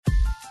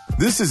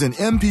This is an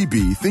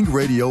MPB Think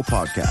Radio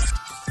podcast.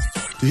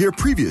 To hear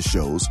previous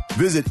shows,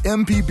 visit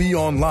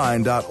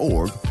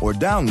mpbonline.org or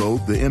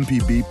download the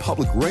MPB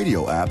Public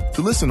Radio app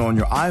to listen on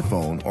your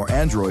iPhone or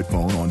Android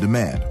phone on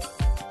demand.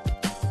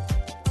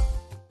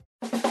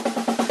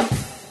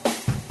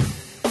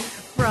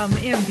 From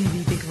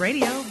MPB Think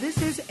Radio, this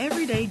is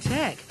Everyday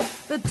Tech,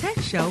 the tech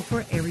show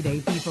for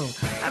everyday people.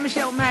 I'm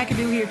Michelle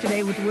McAdoo here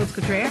today with Wills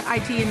Cottrell,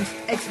 IT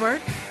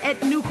expert at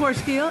Newcore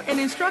Skill and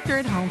instructor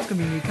at Holmes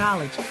Community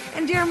College,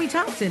 and Jeremy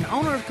Thompson,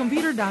 owner of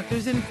Computer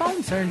Doctors and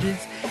Phone Surgeons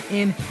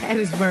in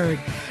Hattiesburg.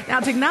 Now,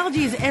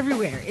 technology is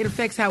everywhere. It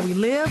affects how we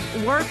live,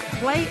 work,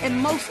 play, and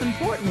most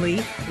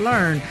importantly,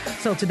 learn.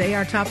 So today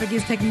our topic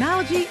is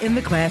technology in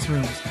the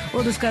classrooms.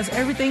 We'll discuss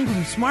everything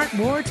from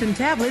smartboards and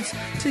tablets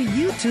to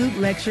YouTube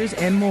lectures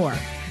and more.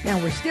 Now,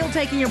 we're still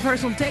taking your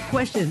personal tech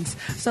questions,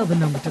 so the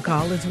number to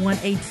call is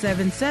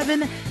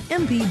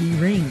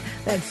 1-877-MPB-RING.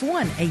 That's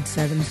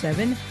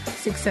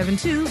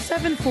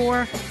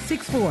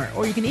 1-877-672-7464.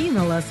 Or you can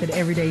email us at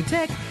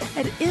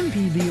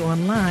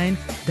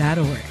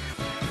everydaytech@mpbonline.org.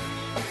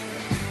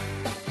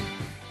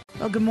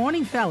 Well, good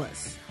morning,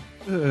 fellas.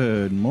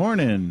 Good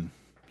morning.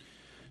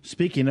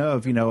 Speaking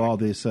of, all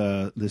this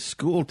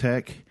school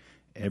tech,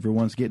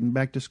 everyone's getting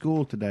back to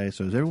school today.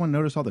 So has everyone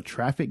noticed all the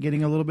traffic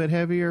getting a little bit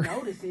heavier?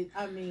 Notice it.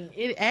 I mean,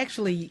 it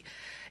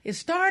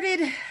started,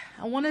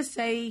 I want to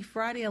say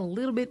Friday a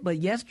little bit, but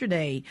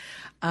yesterday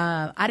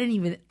I didn't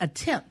even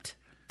attempt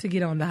to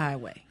get on the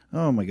highway.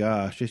 Oh my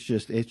gosh, it's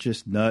just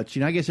nuts.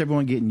 I guess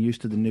everyone getting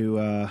used to the new,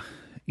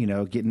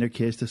 getting their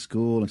kids to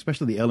school, and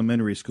especially the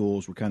elementary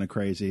schools were kind of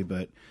crazy,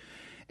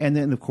 and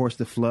then, of course,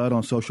 the flood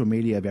on social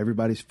media of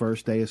everybody's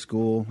first day of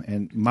school.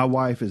 And my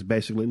wife is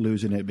basically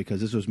losing it because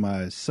this was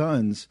my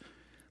son's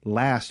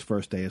last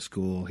first day of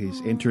school.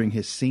 He's entering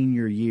his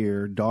senior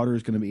year.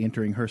 Daughter's going to be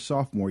entering her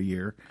sophomore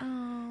year.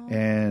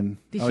 And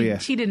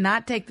she did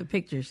not take the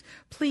pictures.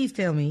 Please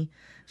tell me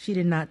she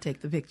did not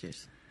take the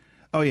pictures.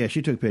 Oh, yeah,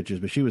 she took pictures,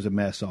 but she was a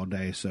mess all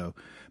day. So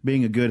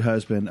being a good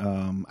husband,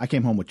 I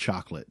came home with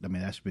chocolate. I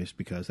mean, that's just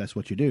because that's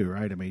what you do,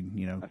 right? I mean,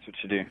 That's what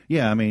you do.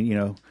 Yeah, I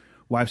mean,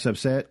 wife's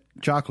upset,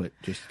 chocolate.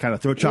 Just kind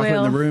of throw chocolate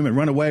in the room and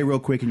run away real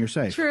quick and you're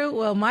safe. True.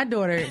 Well, my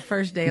daughter's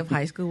first day of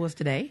high school was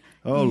today.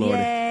 Oh, Lord.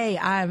 Yay.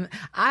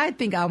 I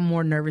think I'm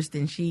more nervous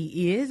than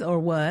she is or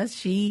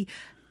was.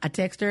 I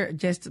texted her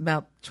just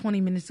about 20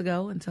 minutes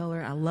ago and told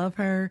her I love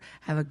her,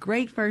 have a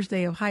great first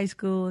day of high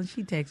school. And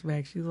she texted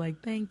back. She was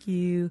like, thank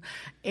you.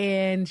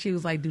 And she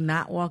was like, do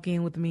not walk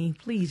in with me.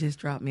 Please just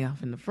drop me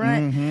off in the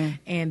front. Mm-hmm.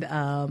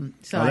 And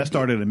so that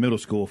started in middle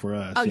school for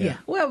us. Oh, yeah.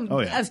 Well,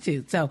 us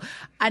too. So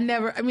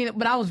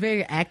but I was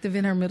very active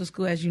in her middle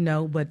school, as you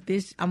know. But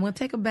I'm going to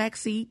take a back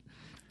seat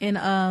in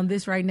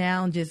this right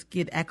now and just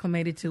get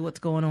acclimated to what's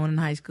going on in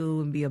high school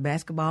and be a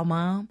basketball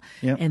mom.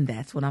 Yep. And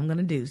that's what I'm going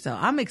to do. So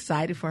I'm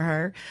excited for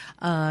her.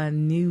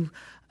 New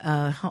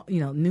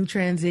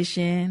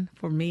transition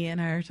for me and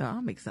her. So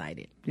I'm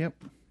excited. Yep.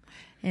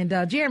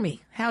 And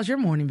Jeremy, how's your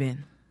morning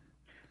been?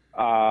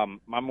 My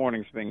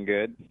morning's been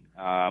good.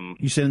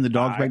 You sending the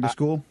dogs back to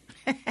school?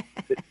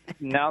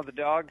 No, the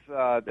dogs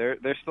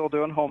they're still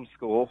doing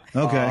homeschool.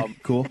 Okay,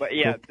 cool. But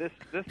yeah, cool.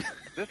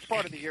 this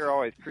part of the year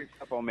always creeps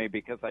up on me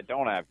because I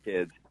don't have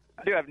kids.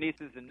 I do have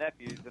nieces and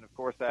nephews, and of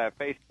course I have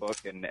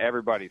Facebook, and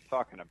everybody's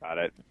talking about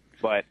it.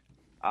 But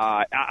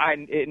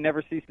it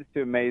never ceases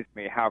to amaze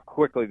me how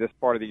quickly this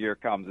part of the year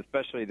comes,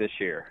 especially this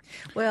year.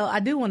 Well,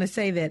 I do want to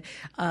say that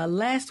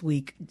last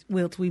week,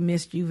 Wilt, we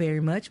missed you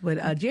very much,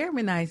 but Jeremy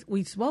and I,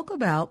 we spoke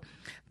about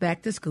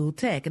back to school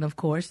tech. And of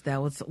course,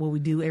 that was what we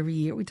do every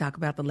year. We talk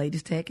about the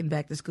latest tech and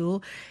back to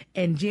school.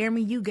 And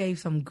Jeremy, you gave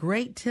some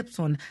great tips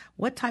on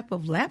what type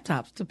of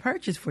laptops to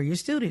purchase for your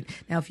student.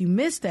 Now, if you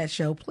missed that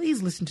show,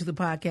 please listen to the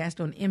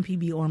podcast on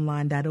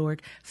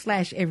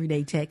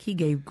mpbonline.org/everydaytech. He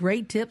gave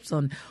great tips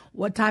on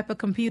what type of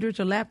computers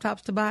or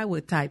laptops to buy,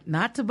 what type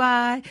not to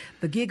buy,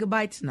 the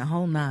gigabytes and the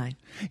whole nine.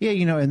 Yeah,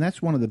 and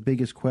that's one of the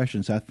biggest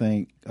questions, I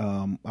think.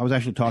 I was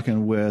actually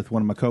talking with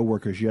one of my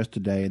coworkers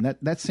yesterday, and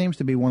that seems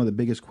to be one of the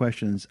biggest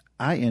questions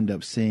I end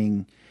up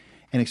seeing,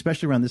 and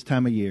especially around this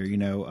time of year,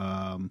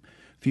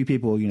 few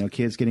people,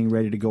 kids getting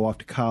ready to go off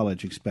to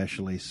college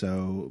especially.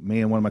 So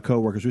me and one of my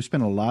coworkers, we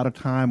spent a lot of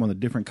time on the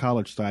different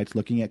college sites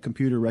looking at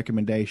computer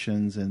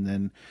recommendations and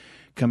then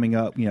coming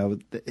up,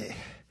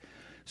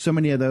 so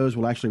many of those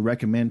will actually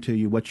recommend to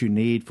you what you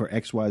need for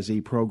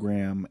XYZ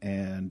program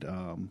and,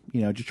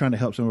 just trying to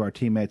help some of our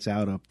teammates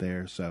out up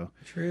there. So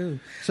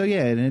true. So,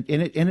 yeah, and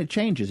it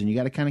changes, and you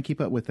got to kind of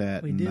keep up with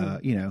that. We do.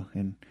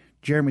 And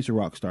Jeremy's a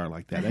rock star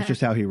like that. That's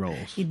just how he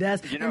rolls. He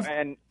does.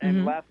 And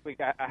last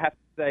week, I have to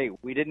say,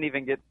 we didn't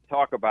even get to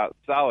talk about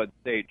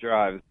solid-state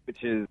drives,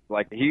 which is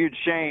like a huge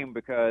shame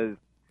because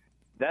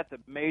that's a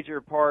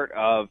major part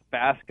of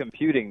fast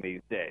computing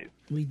these days.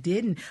 We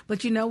didn't.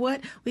 But you know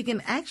what? We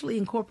can actually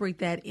incorporate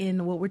that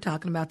in what we're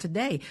talking about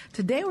today.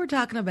 Today we're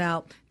talking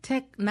about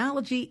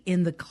technology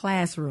in the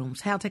classrooms,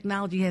 how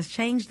technology has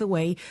changed the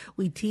way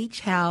we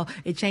teach, how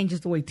it changes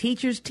the way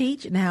teachers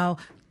teach, and how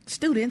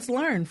students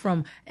learn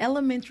from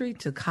elementary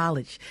to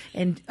college.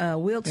 And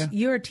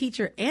you're a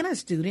teacher and a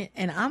student,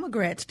 and I'm a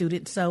grad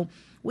student, so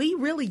we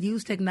really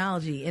use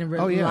technology and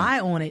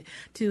rely on it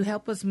to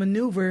help us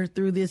maneuver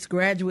through this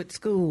graduate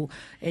school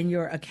and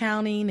your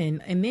accounting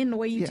and then the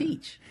way you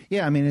teach.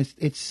 Yeah, I mean,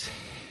 it's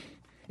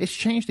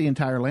changed the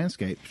entire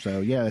landscape.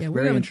 So, it's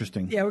very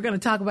interesting. Yeah, we're going to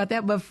talk about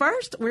that. But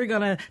first, we're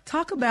going to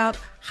talk about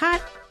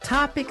hot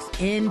topics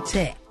in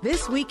tech.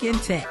 This week in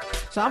tech.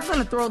 So I'm going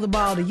to throw the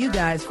ball to you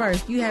guys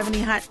first. Do you have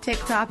any hot tech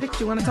topics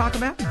you want to talk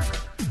about?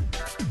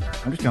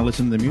 I'm just kind of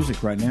listening to the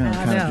music right now. I'm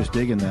kind of just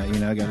digging that.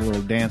 I got a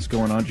little dance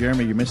going on.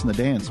 Jeremy, you're missing the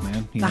dance,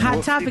 man. The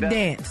hot topic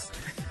dance.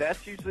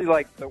 That's usually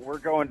like we're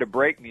going to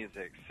break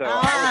music. So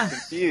I was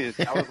confused.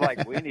 I was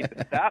like, we need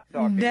to stop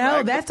talking. No,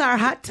 right? That's our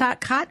hot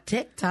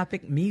tech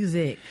topic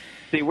music.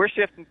 See, we're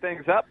shifting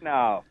things up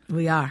now.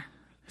 We are.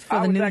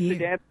 For the new year.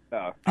 Dancing,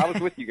 though. I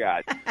was with you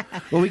guys.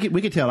 Well, we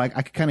could tell. I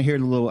could kind of hear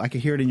it a little. I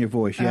could hear it in your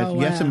voice. You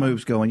had some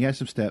moves going. You had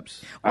some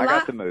steps. Well, I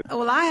got the move.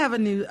 Well, I have a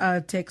new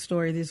tech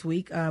story this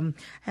week. I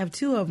have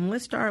two of them.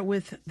 Let's start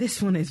with this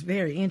one. Is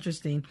very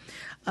interesting.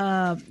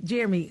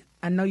 Jeremy,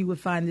 I know you would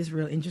find this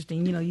real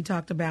interesting. You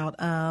talked about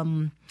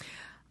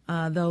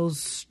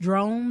those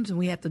drones, and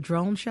we had the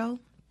drone show,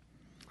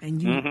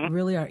 and you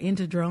really are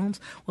into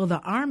drones. Well, the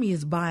Army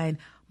is buying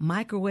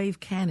microwave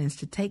cannons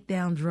to take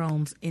down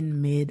drones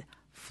in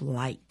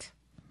mid-flight.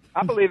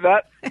 I believe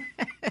that.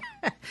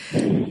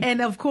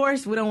 And of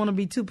course, we don't want to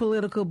be too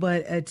political,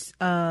 but it's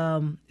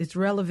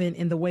relevant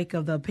in the wake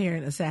of the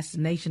apparent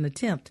assassination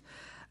attempt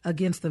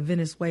against the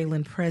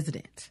Venezuelan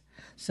president.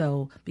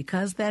 So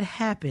because that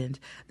happened,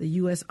 the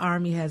U.S.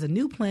 Army has a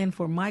new plan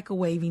for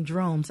microwaving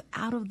drones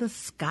out of the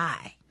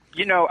sky.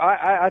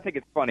 I think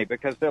it's funny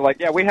because they're like,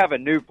 we have a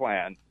new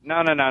plan.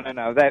 No.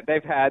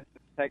 They've had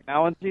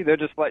technology. They're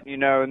just letting you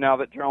know now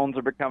that drones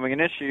are becoming an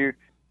issue,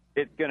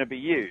 it's going to be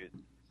used.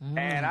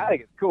 And I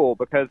think it's cool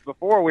because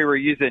before we were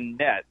using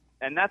nets,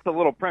 and that's a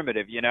little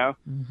primitive,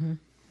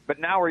 But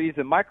now we're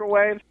using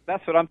microwaves.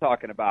 That's what I'm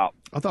talking about.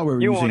 I thought we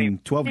were using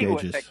 12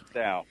 gauges.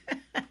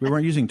 We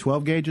weren't using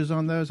 12 gauges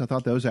on those? I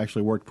thought those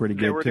actually worked pretty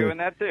good, They were doing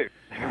that,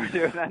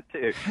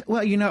 too.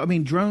 Well,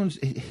 drones,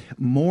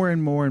 more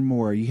and more and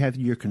more. You have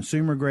your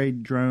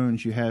consumer-grade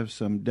drones. You have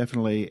some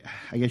definitely,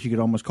 I guess you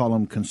could almost call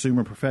them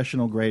consumer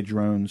professional-grade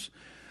drones.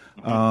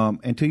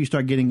 Until you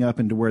start getting up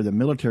into where the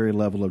military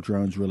level of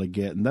drones really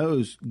get. And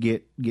those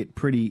get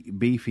pretty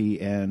beefy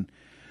and...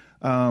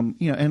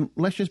 and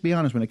let's just be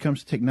honest, when it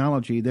comes to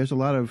technology, there's a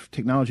lot of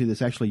technology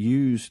that's actually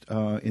used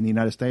in the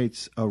United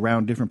States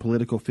around different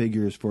political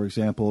figures, for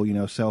example,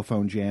 cell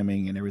phone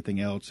jamming and everything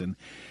else. And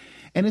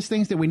it's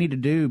things that we need to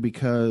do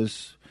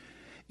because,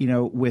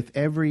 with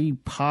every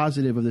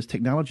positive of this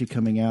technology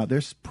coming out,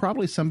 there's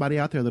probably somebody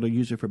out there that'll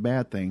use it for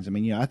bad things. I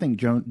mean, I think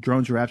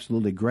drones are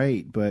absolutely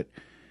great, but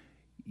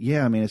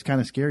yeah, I mean, it's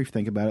kind of scary if you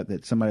think about it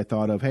that somebody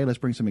thought of, hey, let's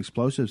bring some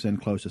explosives in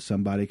close to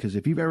somebody. Because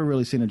if you've ever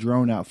really seen a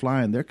drone out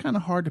flying, they're kind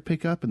of hard to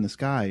pick up in the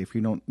sky if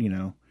you don't,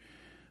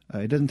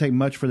 it doesn't take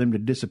much for them to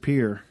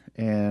disappear.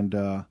 And,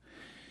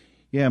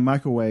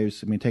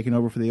 microwaves, I mean, taking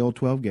over for the old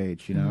 12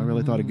 gauge. I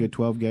really thought a good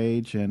 12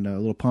 gauge and a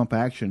little pump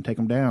action, take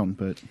them down.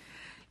 But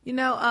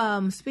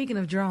speaking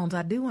of drones,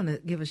 I do want to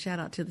give a shout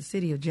out to the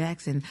city of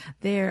Jackson.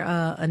 Their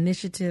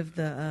initiative,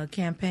 the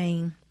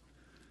campaign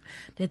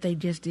that they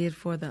just did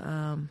for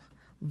the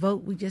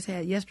vote we just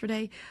had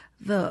yesterday,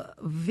 the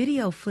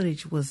video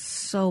footage was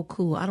so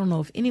cool. I don't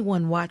know if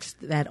anyone watched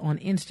that on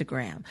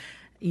Instagram.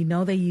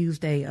 They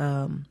used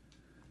a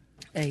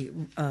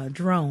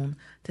drone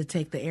to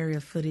take the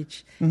area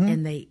footage,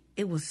 and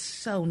it was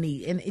so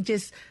neat, and it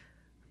just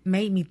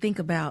made me think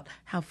about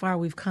how far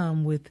we've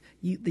come with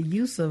the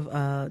use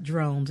of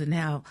drones and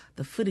how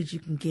the footage you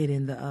can get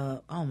in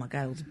the oh my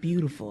God, it was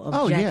beautiful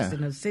of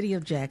Jackson, the city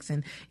of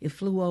Jackson. It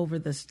flew over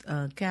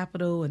the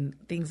Capitol and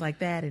things like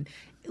that, and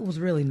it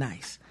was really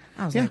nice.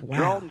 I was like, wow.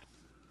 Drones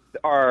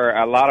are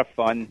a lot of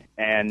fun,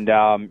 and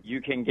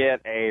you can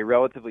get a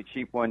relatively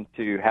cheap one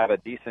to have a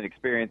decent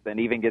experience and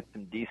even get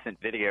some decent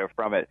video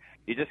from it.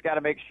 You just got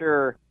to make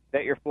sure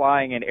that you're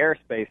flying in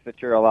airspace that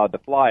you're allowed to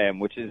fly in,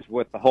 which is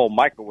what the whole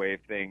microwave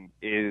thing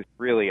is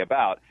really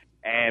about.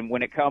 And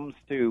when it comes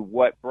to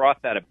what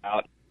brought that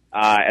about,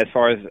 as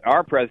far as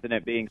our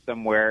president being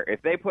somewhere,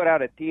 if they put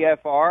out a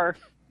TFR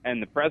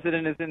and the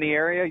president is in the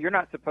area, you're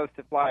not supposed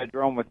to fly a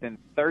drone within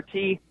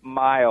 30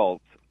 miles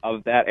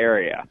of that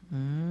area.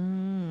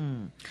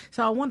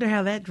 So I wonder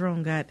how that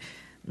drone got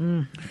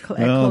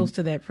close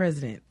to that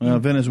president. Well,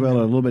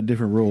 Venezuela, a little bit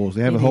different rules.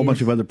 They have a whole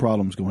bunch of other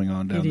problems going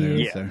on down there.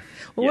 Yeah. So.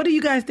 Well, what do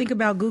you guys think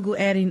about Google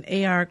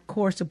adding AR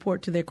core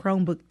support to their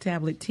Chromebook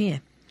tablet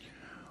 10?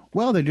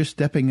 Well, they're just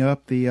stepping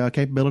up the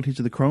capabilities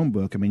of the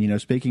Chromebook. I mean,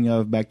 speaking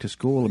of back to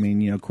school, I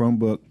mean,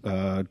 Chromebook,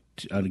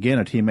 again,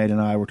 a teammate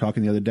and I were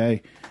talking the other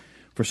day.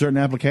 For certain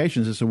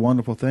applications, it's a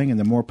wonderful thing, and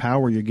the more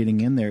power you're getting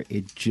in there,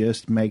 it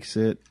just makes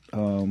it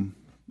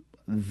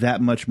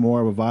that much more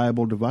of a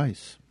viable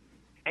device.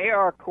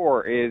 AR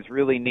Core is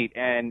really neat,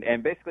 and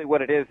basically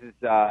what it is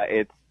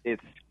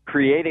it's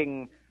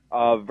creating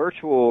a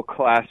virtual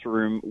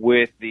classroom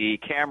with the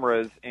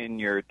cameras in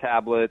your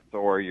tablets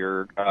or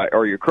your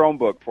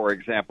Chromebook, for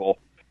example,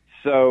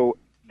 so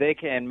they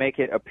can make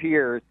it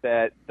appear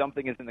that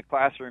something is in the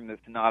classroom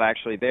that's not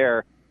actually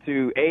there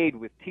to aid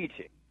with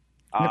teaching.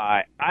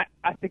 I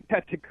think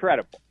that's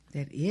incredible.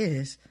 That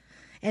is.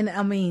 And,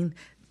 I mean,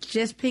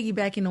 just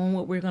piggybacking on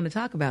what we're going to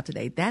talk about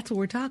today, that's what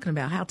we're talking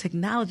about, how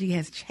technology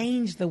has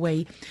changed the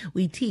way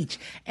we teach.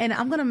 And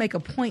I'm going to make a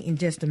point in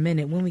just a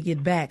minute when we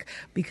get back,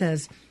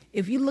 because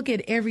if you look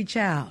at every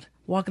child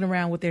walking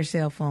around with their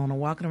cell phone or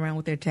walking around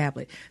with their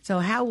tablet, so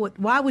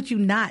why would you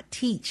not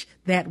teach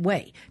that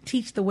way?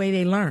 Teach the way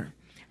they learn.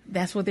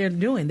 That's what they're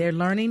doing. They're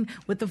learning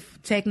with the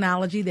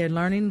technology. They're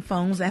learning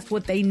phones. That's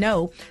what they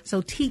know.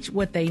 So teach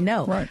what they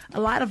know. Right.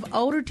 A lot of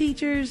older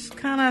teachers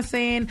kind of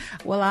saying,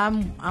 well,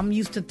 I'm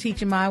used to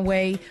teaching my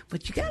way,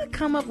 but you got to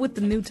come up with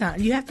the new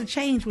time. You have to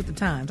change with the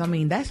times. I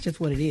mean, that's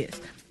just what it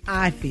is.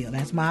 I feel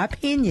that's my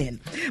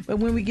opinion. But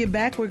when we get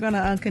back, we're going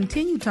to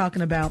continue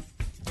talking about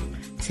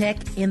tech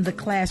in the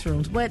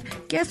classrooms. But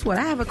guess what?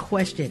 I have a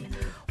question.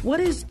 What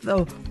is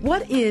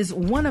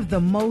one of the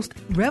most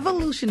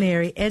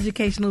revolutionary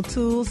educational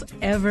tools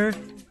ever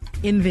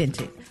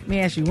invented? Let me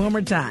ask you one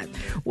more time.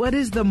 What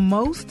is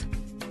one?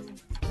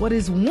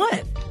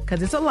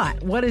 Because it's a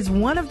lot. What is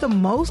one of the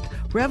most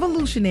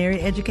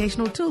revolutionary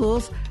educational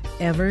tools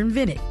ever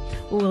invented?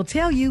 We'll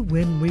tell you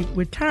when we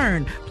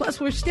return. Plus,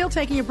 we're still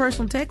taking your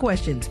personal tech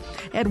questions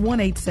at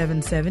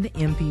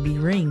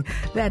 1-877-MPB-RING.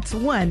 That's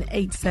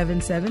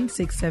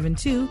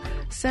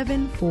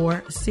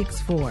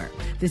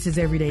 1-877-672-7464. This is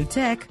Everyday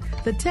Tech,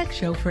 the tech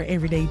show for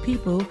everyday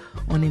people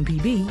on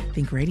MPB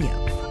Think Radio.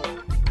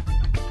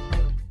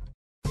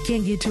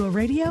 Can't get to a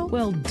radio?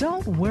 Well,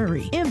 don't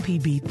worry.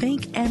 MPB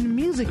Think and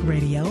Music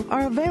Radio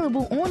are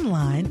available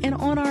online and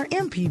on our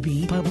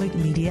MPB Public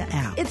Media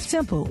app. It's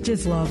simple.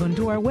 Just log on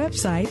to our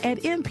website at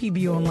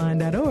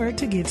mpbonline.org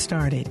to get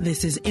started.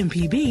 This is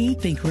MPB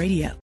Think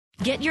Radio.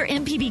 Get your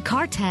MPB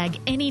car tag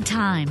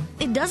anytime.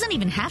 It doesn't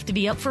even have to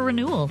be up for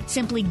renewal.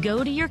 Simply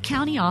go to your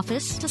county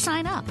office to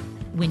sign up.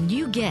 When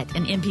you get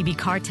an MPB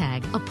car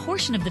tag, a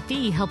portion of the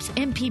fee helps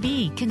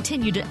MPB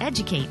continue to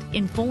educate,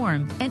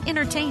 inform, and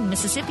entertain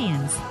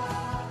Mississippians.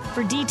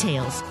 For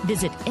details,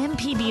 visit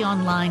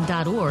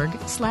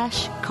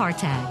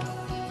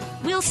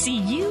mpbonline.org/cartag. We'll see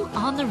you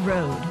on the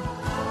road.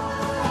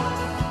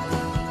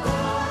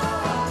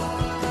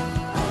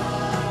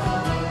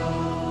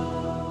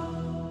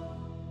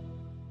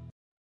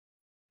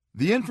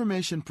 The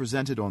information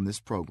presented on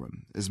this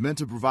program is meant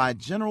to provide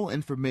general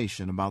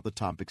information about the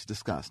topics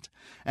discussed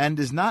and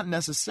is not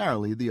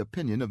necessarily the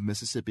opinion of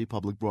Mississippi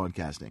Public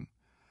Broadcasting.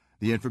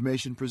 The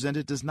information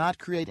presented does not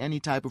create any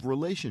type of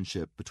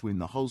relationship between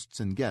the hosts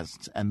and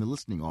guests and the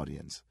listening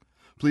audience.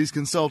 Please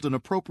consult an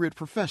appropriate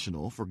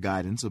professional for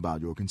guidance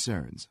about your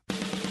concerns.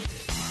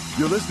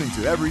 You're listening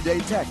to Everyday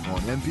Tech on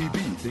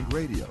MPB Think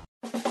Radio.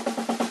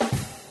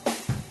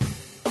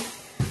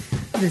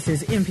 This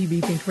is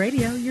MPB Think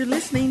Radio. You're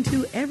listening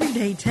to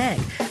Everyday Tech,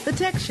 the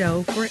tech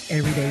show for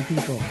everyday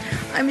people.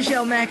 I'm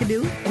Michelle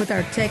McAdoo with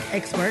our tech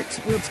experts,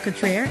 Wiltz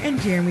Cottrell and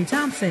Jeremy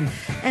Thompson.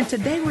 And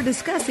today we're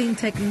discussing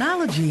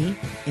technology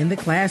in the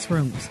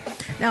classrooms.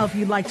 Now, if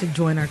you'd like to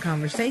join our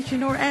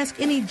conversation or ask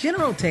any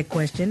general tech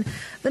question,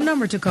 the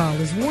number to call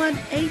is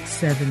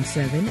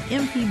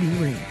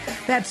 1-877-MPB-RING.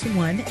 That's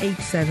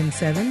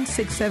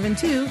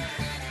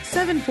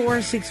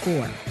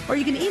 1-877-672-7464. Or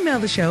you can email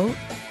the show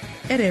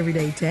at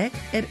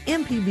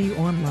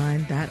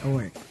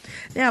everydaytech@mpbonline.org.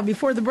 Now,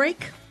 before the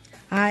break,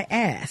 I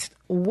asked,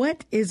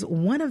 what is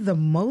one of the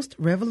most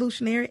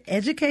revolutionary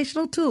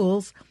educational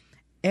tools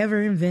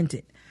ever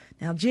invented?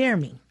 Now,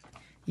 Jeremy,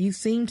 you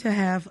seem to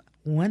have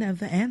one of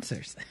the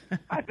answers.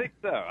 I think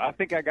so. I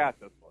think I got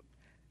this one.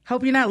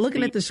 Hope you're not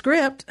looking at the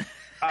script.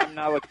 I'm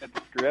not looking at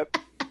the script.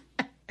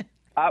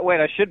 Wait,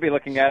 I should be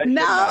looking at it.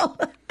 No.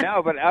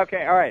 No, but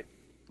okay, all right.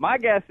 My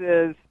guess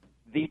is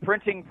the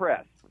printing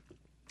press.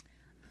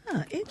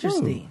 Huh,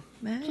 interesting.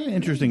 That's an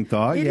interesting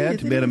thought. To be able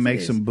to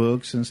make some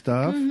books and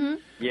stuff. Mm-hmm.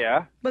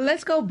 Yeah. But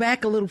let's go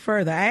back a little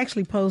further. I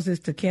actually posed this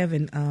to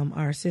Kevin,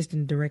 our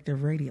assistant director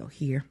of radio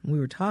here. We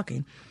were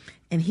talking,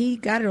 and he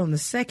got it on the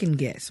second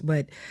guess.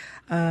 But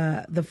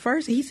the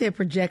first, he said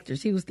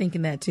projectors. He was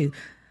thinking that too.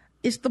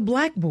 It's the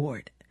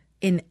blackboard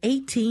in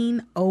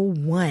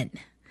 1801.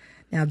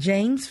 Now,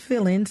 James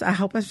Fillins, I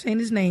hope I'm saying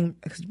his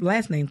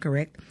last name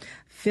correct,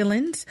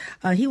 Fillins,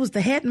 he was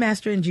the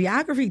headmaster and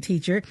geography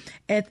teacher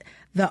at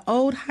the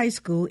Old High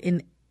School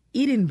in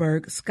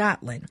Edinburgh,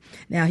 Scotland.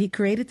 Now, he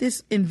created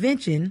this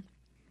invention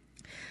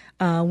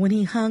when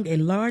he hung a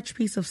large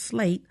piece of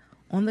slate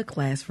on the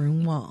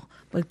classroom wall.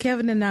 But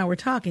Kevin and I were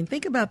talking.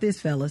 Think about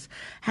this, fellas.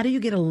 How do you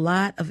get a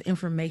lot of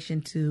information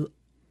to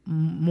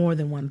more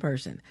than one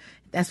person?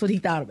 That's what he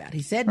thought about.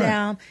 He sat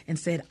down and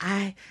said,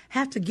 I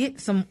have to get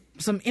some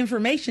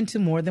information to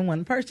more than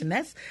one person.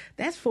 That's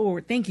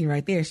forward thinking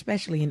right there,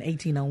 especially in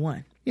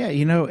 1801. Yeah,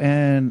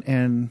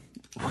 and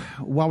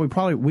while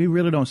we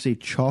really don't see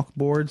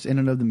chalkboards in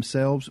and of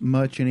themselves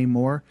much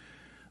anymore,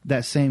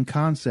 that same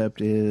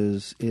concept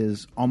is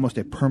almost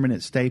a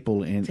permanent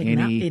staple in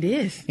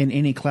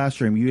any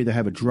classroom. You either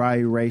have a dry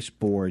erase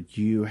board,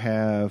 you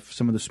have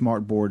some of the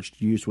smart boards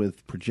used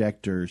with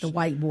projectors. The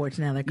whiteboards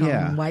now, they're calling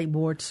them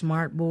whiteboards,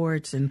 smart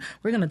boards, and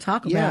we're going to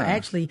talk about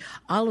actually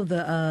all of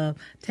the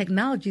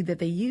technology that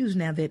they use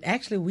now that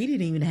actually we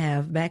didn't even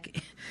have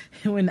back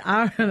when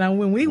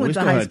we went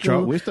to high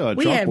school.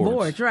 We had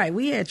boards, right?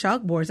 We had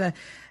chalkboards.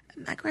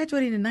 I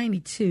graduated in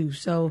 '92,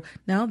 so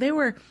no, they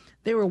were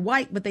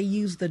white, but they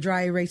used the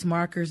dry erase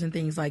markers and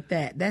things like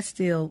that. That's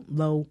still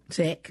low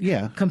tech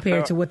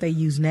compared to what they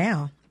use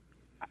now.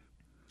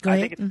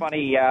 I think it's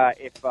funny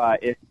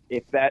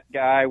if that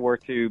guy were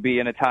to be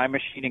in a time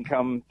machine and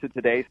come to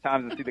today's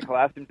times and see the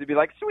classrooms, he'd be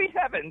like, sweet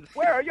heavens,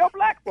 where are your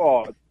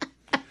blackboards?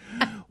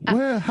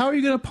 Well, how are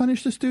you going to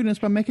punish the students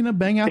by making them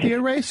bang out the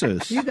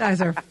erasers? You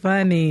guys are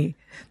funny.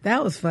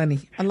 That was funny.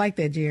 I like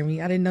that,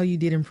 Jeremy. I didn't know you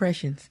did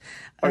impressions.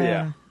 Oh,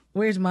 yeah.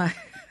 Where's my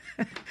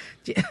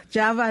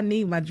Java? I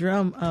need my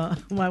drum.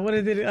 What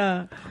is it?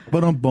 Yeah,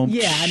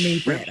 I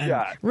need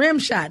that. Rim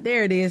shot.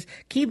 There it is.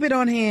 Keep it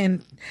on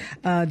hand,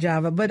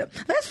 Java. But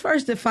let's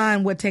first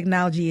define what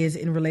technology is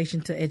in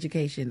relation to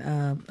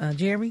education.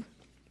 Jeremy?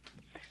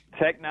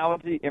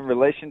 Technology in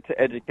relation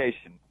to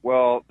education.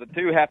 Well, the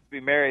two have to be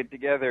married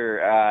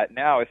together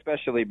now,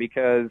 especially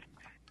because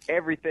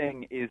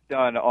everything is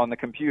done on the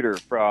computer,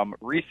 from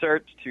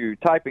research to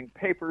typing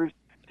papers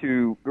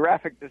to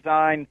graphic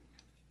design.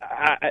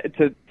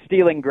 To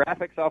stealing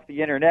graphics off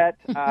the internet.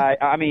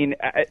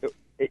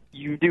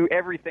 You do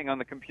everything on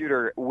the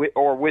computer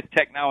or with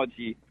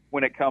technology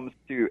when it comes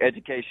to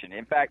education.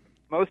 In fact,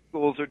 most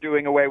schools are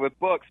doing away with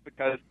books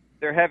because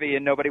they're heavy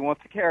and nobody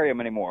wants to carry them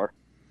anymore.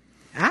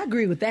 I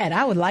agree with that.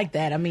 I would like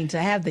that. I mean, to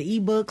have the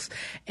e-books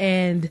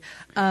and,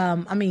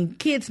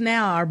 kids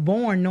now are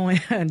born knowing,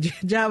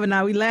 Java and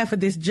I, we laugh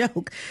at this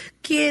joke.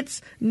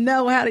 Kids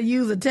know how to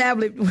use a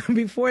tablet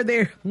before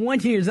they're 1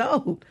 year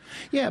old.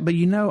 Yeah, but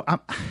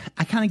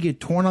I kind of get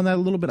torn on that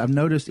a little bit. I've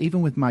noticed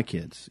even with my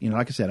kids,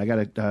 like I said, I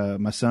got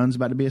my son's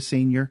about to be a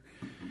senior.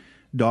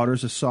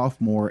 Daughter's a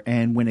sophomore,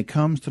 and when it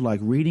comes to like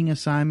reading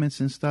assignments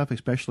and stuff,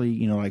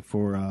 especially, like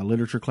for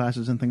literature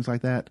classes and things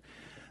like that,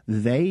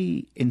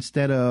 they,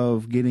 instead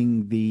of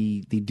getting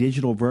the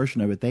digital version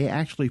of it, they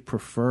actually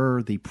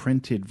prefer the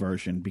printed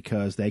version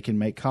because they can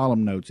make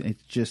column notes.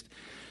 It's just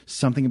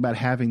something about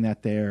having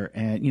that there.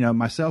 And,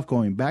 myself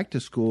going back to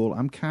school,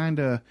 I'm kind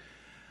of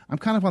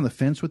on the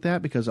fence with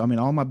that because,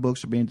 all my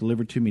books are being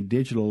delivered to me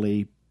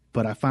digitally,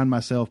 but I find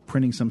myself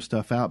printing some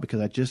stuff out because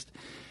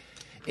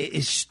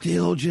it's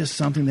still just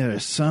something.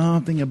 There's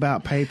something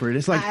about paper.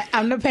 It's like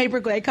I'm the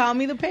paper. They call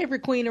me the paper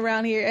queen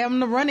around here.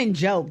 I'm the running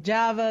joke.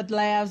 Java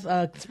laughs,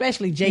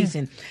 especially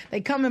Jason. Yeah.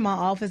 They come in my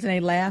office and they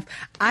laugh.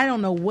 I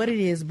don't know what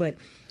it is, but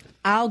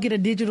I'll get a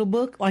digital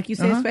book, like you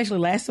said, especially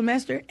last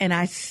semester, and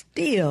I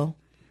still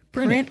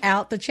print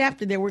out the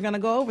chapter that we're going to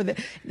go over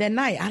that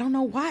night. I don't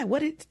know why.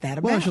 What is that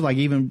about? Well, it's like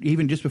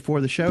even just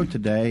before the show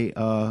today,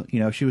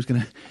 she was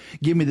going to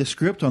give me the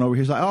script on over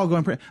here. She's like, "Oh, go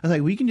and print." I was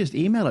like, "We can just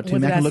email it to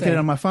me. I can look at it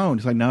on my phone."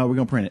 It's like, "No, we're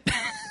going to print it."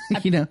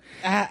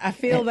 I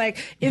feel like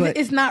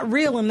it's not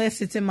real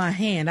unless it's in my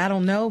hand. I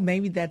don't know.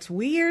 Maybe that's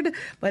weird,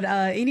 but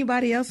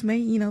anybody else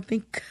may,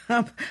 think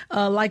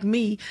like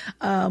me.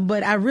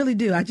 But I really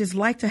do. I just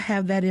like to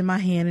have that in my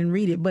hand and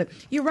read it. But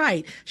you're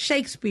right.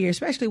 Shakespeare,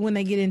 especially when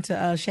they get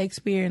into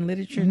Shakespeare and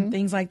literature and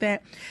things like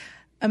that.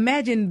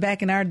 Imagine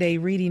back in our day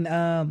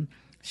reading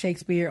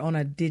Shakespeare on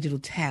a digital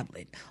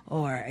tablet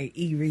or an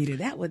e-reader.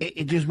 That would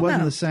it just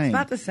wasn't the same. It's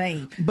not the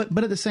same.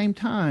 But at the same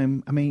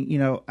time,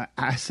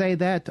 I say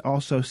that to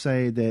also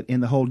say that in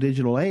the whole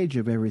digital age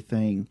of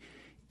everything,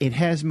 it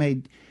has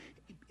made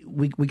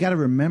we got to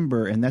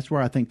remember, and that's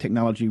where I think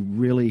technology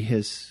really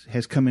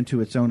has come into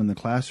its own in the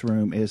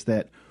classroom, is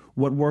that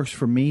what works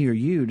for me or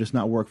you does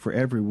not work for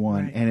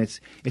everyone. Right. And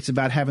it's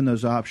about having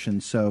those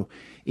options. So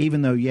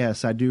even though,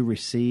 yes, I do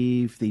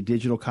receive the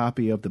digital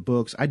copy of the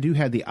books, I do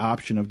have the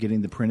option of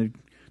getting the printed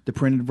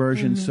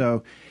version. Mm-hmm.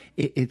 So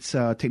it's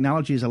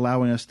technology is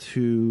allowing us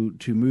to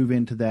move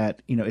into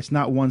that. It's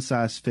not one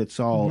size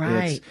fits all.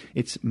 Right.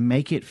 It's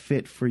make it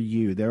fit for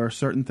you. There are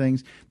certain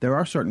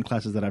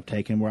classes that I've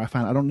taken where I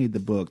find I don't need the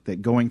book,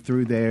 that going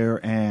through there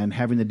and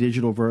having the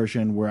digital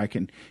version where it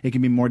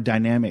can be more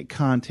dynamic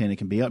content. It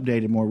can be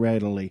updated more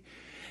readily.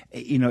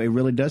 It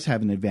really does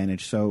have an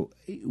advantage. So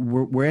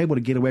we're able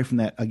to get away from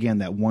that, again,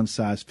 that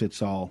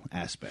one-size-fits-all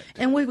aspect.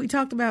 And what we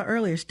talked about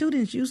earlier,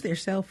 students use their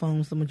cell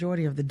phones the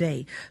majority of the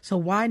day. So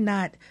why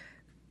not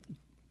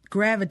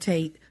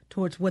gravitate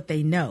towards what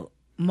they know?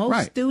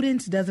 Most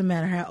students, doesn't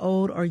matter how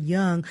old or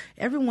young,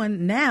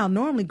 everyone now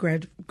normally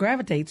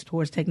gravitates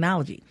towards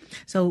technology.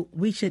 So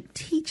we should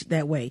teach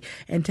that way.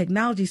 And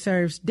technology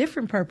serves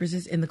different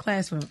purposes in the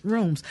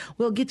classrooms.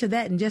 We'll get to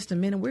that in just a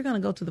minute. We're going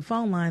to go to the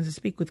phone lines and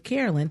speak with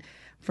Carolyn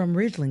from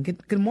Ridgeland.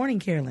 Good morning,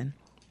 Carolyn.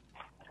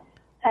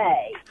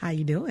 Hey. How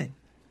you doing?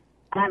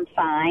 I'm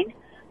fine.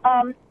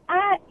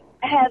 I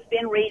have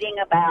been reading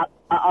about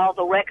all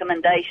the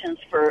recommendations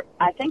for,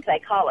 I think they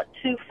call it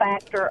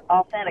two-factor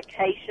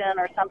authentication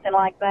or something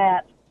like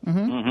that.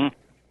 Mm-hmm.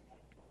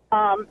 Mm-hmm.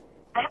 I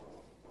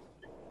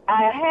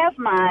have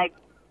my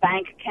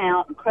bank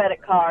account and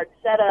credit card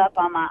set up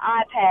on my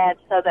iPad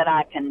so that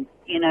I can,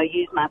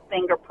 use my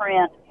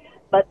fingerprint.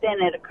 But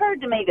then it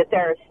occurred to me that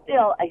there is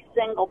still a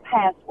single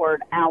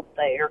password out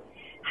there.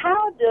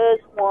 How does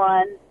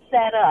one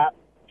set up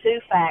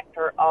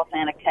two-factor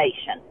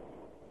authentication?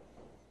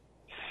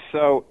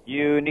 So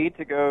you need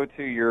to go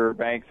to your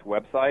bank's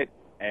website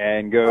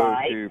and go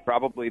to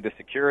probably the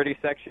security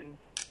section,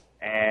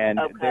 and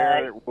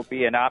there will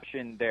be an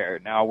option there.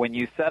 Now, when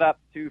you set up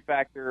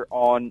two-factor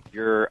on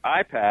your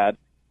iPad,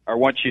 or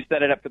once you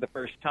set it up for the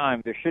first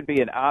time, there should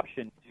be an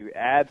option to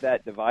add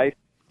that device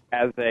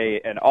as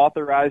an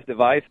authorized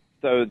device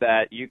so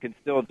that you can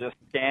still just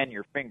scan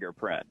your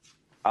fingerprint.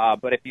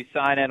 But if you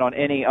sign in on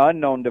any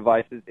unknown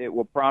devices, it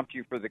will prompt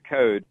you for the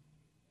code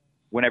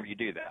whenever you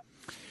do that.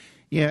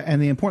 Yeah,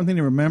 and the important thing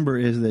to remember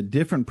is that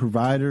different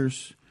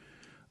providers,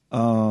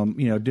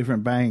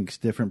 different banks,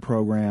 different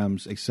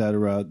programs, et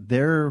cetera,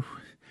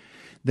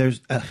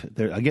 there's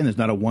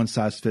not a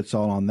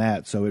one-size-fits-all on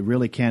that. So it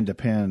really can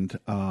depend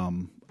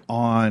on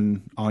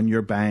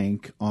your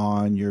bank,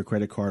 on your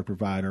credit card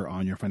provider,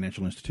 on your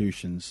financial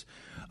institutions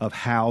of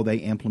how they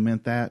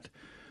implement that.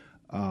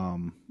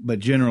 But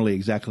generally,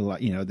 exactly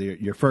like,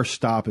 your first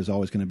stop is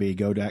always going to be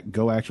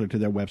go actually to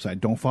their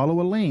website. Don't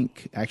follow a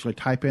link. Actually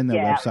type in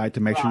their website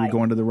to make sure you're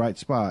going to the right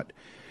spot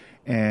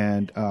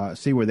and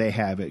see where they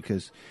have it.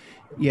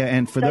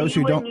 And for those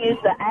who don't use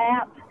the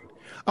app.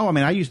 Oh,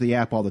 I use the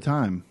app all the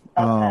time.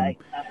 Okay.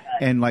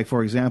 And like,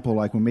 for example,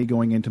 like when me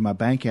going into my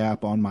bank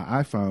app on my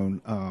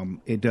iPhone,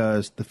 it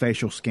does the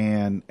facial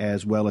scan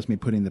as well as me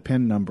putting the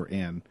PIN number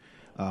in.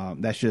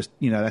 That's just,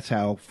 that's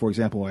how, for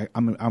example,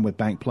 I'm with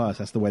Bank Plus.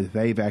 That's the way that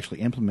they've actually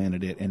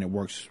implemented it, and it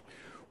works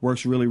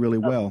really, really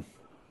well.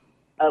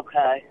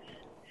 Okay.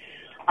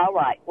 All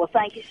right. Well,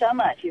 thank you so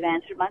much. You've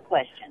answered my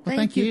question. Well,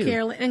 thank you,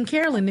 Carolyn. And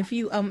Carolyn, if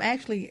you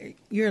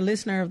you're a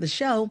listener of the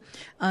show,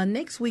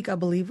 next week I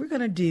believe we're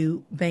going to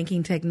do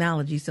banking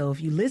technology. So if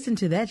you listen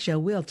to that show,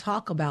 we'll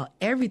talk about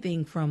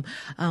everything from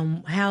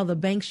how the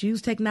banks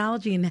use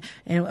technology, and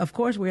of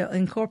course we'll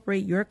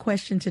incorporate your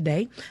question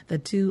today, the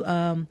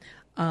two-factor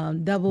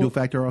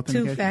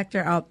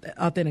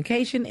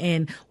authentication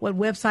and what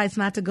websites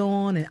not to go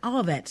on and all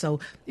of that. So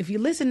if you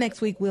listen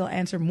next week, we'll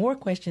answer more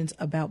questions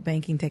about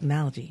banking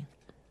technology.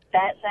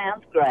 That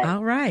sounds great.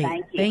 All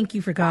right. Thank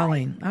you for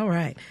calling. Bye. All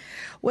right.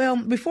 Well,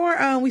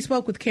 before we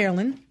spoke with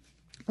Carolyn,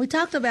 we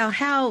talked about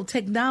how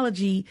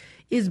technology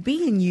is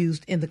being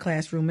used in the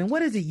classroom and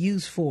what is it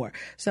used for.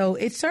 So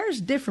it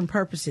serves different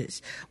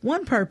purposes.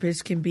 One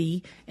purpose can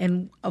be,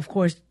 and of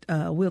course,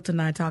 Wilt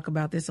and I talk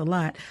about this a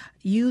lot,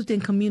 used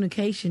in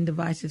communication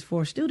devices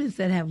for students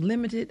that have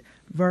limited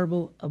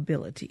verbal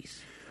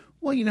abilities.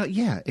 Well,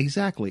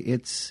 exactly.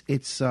 It's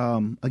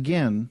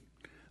again,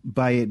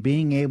 by it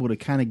being able to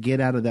kind of get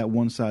out of that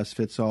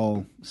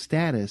one-size-fits-all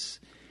status,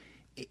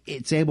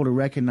 it's able to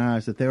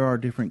recognize that there are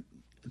different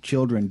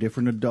children,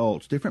 different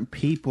adults, different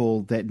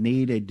people that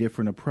need a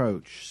different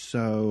approach.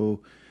 So,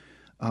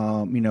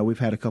 we've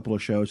had a couple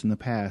of shows in the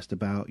past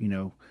about,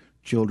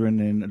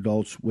 children and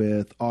adults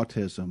with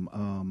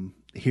autism,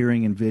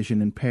 hearing and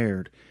vision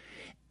impaired.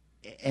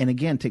 And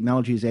again,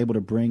 technology is able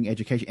to bring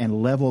education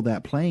and level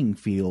that playing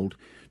field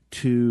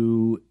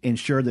to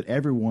ensure that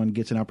everyone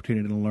gets an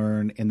opportunity to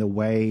learn in the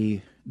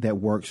way that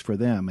works for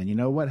them. And you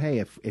know what? Hey,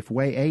 if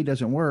way A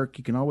doesn't work,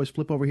 you can always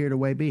flip over here to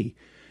way B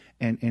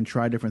and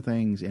try different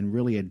things and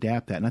really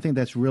adapt that. And I think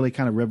that's really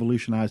kind of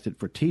revolutionized it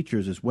for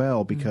teachers as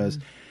well, because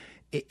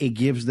it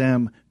gives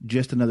them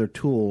just another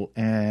tool.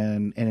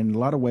 And in a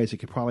lot of ways, it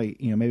could probably,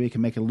 maybe it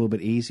can make it a little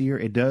bit easier.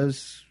 It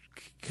does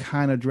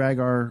kind of drag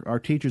our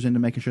teachers into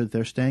making sure that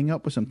they're staying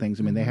up with some things.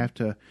 I mean, they have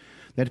to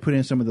put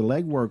in some of the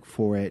legwork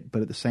for it,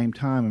 but at the same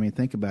time,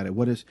 think about it.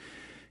 What is,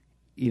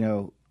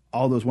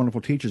 all those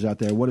wonderful teachers out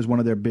there, what is one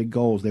of their big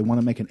goals? They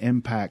want to make an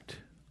impact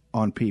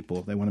on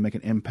people. They want to make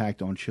an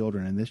impact on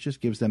children, and this just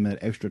gives them that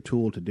extra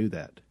tool to do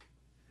that.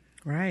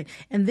 Right.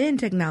 And then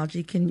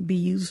technology can be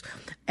used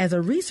as a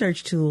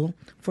research tool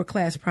for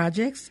class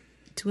projects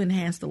to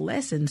enhance the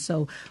lesson.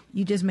 So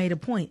you just made a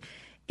point.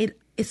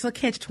 It's a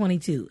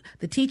catch-22.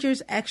 The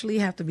teachers actually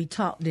have to be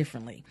taught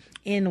differently.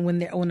 And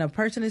when a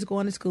person is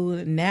going to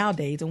school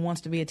nowadays and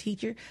wants to be a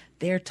teacher,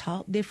 they're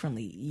taught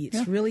differently.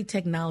 It's really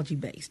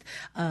technology-based.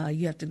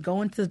 You have to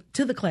go into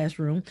the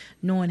classroom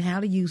knowing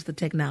how to use the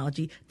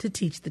technology to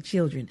teach the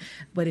children.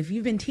 But if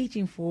you've been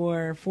teaching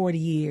for 40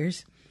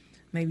 years,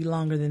 maybe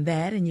longer than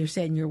that, and you're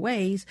set in your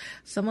ways,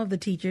 some of the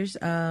teachers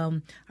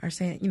are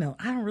saying,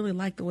 I don't really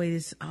like the way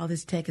all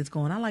this tech is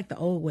going. I like the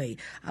old way.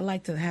 I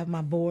like to have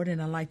my board, and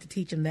I like to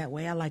teach them that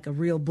way. I like a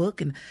real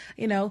book, and,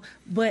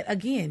 but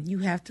again, you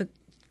have to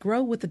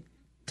grow with the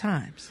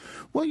times.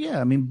 Well,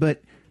 yeah,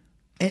 but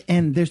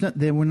and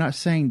we're not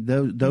saying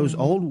those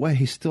old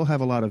ways still have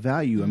a lot of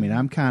value.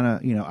 I'm kind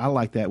of, I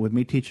like that with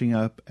me teaching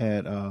up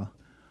at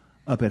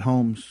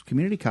Holmes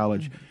Community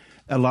College.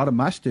 a lot of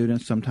my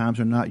students sometimes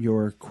are not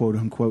your quote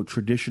unquote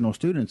traditional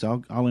students.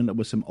 I'll end up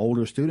with some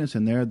older students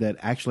in there that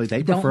actually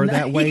they prefer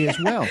that way as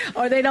well.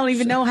 Or they don't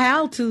even know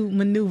how to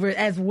maneuver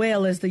as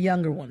well as the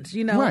younger ones,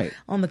 right.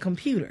 on the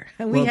computer.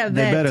 And we have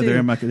that better.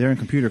 too. They're in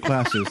computer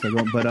classes.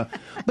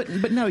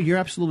 But no, you're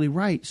absolutely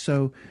right.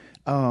 So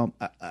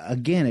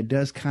again, it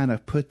does kind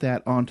of put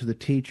that onto the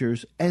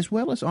teachers as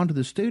well as onto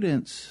the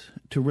students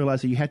to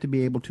realize that you have to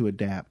be able to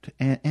adapt.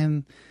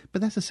 But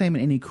that's the same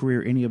in any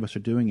career any of us are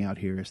doing out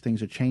here as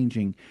things are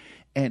changing.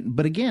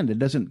 But again, it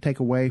doesn't take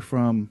away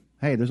from,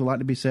 hey, there's a lot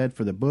to be said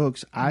for the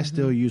books. I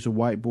still use a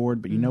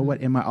whiteboard, but you know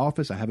what? In my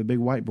office, I have a big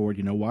whiteboard.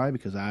 You know why?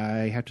 Because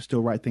I have to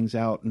still write things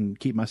out and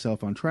keep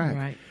myself on track.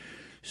 Right.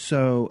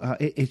 So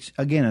it's,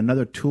 again,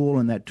 another tool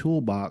in that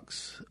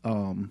toolbox.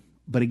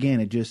 But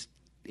again,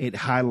 it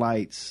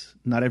highlights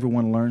not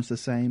everyone learns the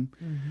same.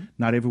 Mm-hmm.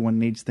 Not everyone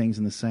needs things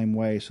in the same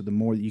way. So the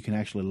more that you can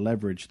actually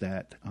leverage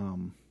that,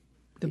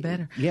 the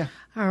better. Yeah.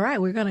 All right.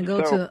 We're going to go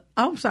to,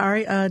 I'm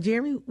sorry,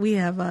 Jeremy, we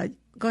have,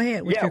 go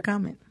ahead with your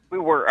comment. We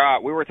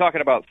were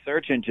talking about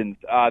search engines.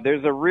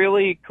 There's a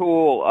really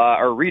cool,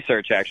 or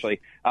research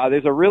actually.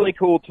 There's a really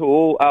cool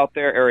tool out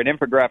there, or an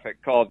infographic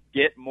called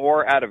Get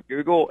More Out of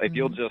Google. If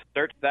you'll just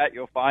search that,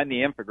 you'll find the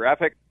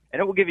infographic,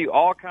 and it will give you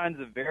all kinds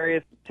of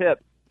various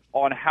tips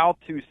on how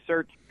to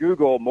search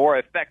Google more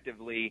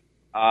effectively,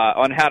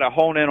 on how to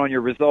hone in on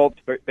your results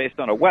based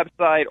on a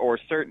website or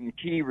certain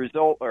key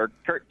result or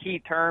key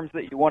terms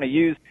that you want to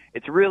use.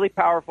 It's really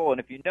powerful,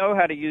 and if you know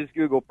how to use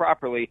Google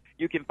properly,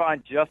 you can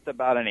find just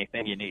about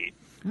anything you need.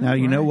 Now,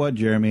 you know what,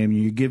 Jeremy? I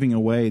mean, you're giving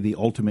away the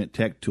ultimate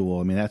tech tool.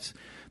 I mean, that's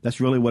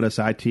really what us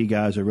IT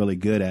guys are really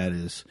good at.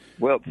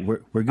 We're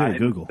good at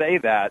Google. I didn't say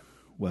that.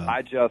 Well,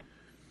 I just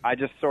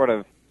sort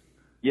of,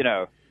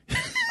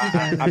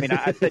 I mean,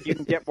 I said you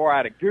can get more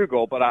out of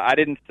Google, but I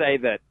didn't say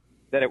that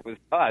it was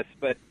us.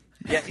 But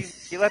yeah,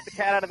 he let the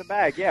cat out of the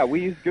bag. Yeah,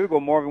 we use Google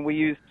more than we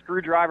use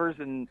screwdrivers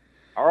and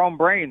our own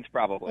brains,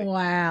 probably.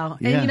 Wow.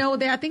 Yeah.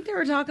 And, I think they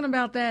were talking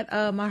about that.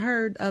 I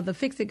heard the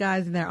Fix-It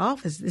guys in their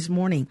office this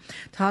morning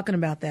talking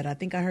about that. I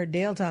think I heard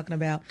Dale talking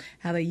about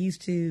how they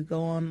used to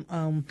go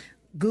on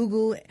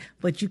Google,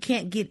 but you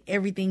can't get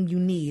everything you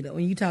need.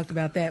 When you talked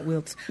about that,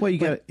 Wiltz. Well, you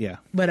got it, yeah.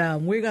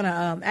 But we're going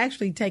to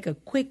actually take a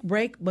quick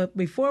break. But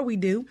before we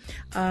do,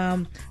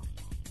 I'm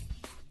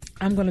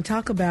going to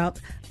talk about,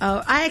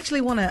 I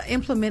actually want to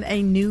implement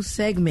a new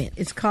segment.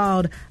 It's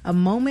called A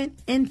Moment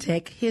in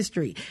Tech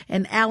History.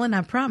 And Alan,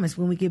 I promise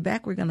when we get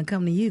back, we're going to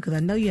come to you because I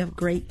know you have a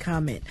great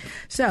comment.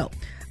 So,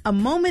 A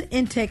Moment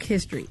in Tech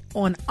History.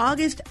 On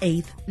August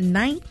 8th,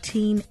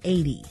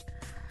 1980,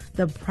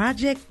 the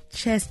Project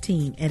Chess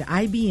team at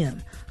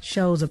IBM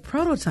shows a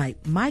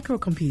prototype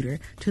microcomputer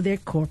to their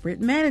corporate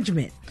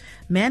management.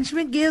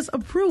 Management gives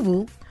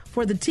approval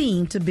for the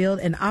team to build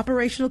an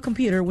operational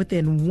computer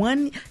within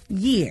 1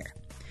 year.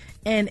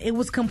 And it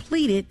was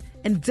completed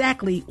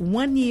exactly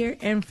 1 year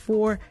and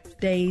 4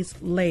 days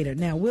later.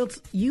 Now, Wilt,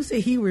 you say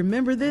you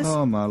remember this?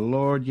 Oh, my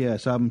Lord,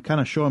 yes. I'm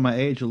kind of showing my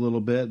age a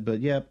little bit, but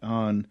yep,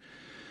 on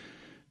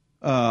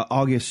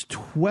August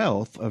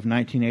 12th of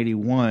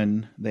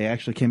 1981, they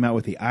actually came out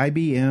with the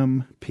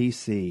IBM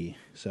PC.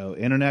 So,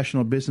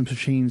 International Business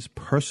Machine's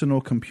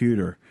personal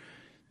computer.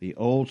 The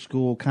old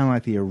school, kind of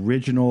like the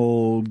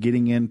original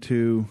getting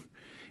into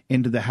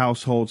the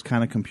households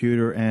kind of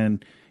computer.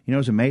 And, it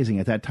was amazing.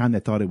 At that time,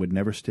 they thought it would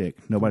never stick.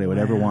 Nobody would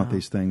ever want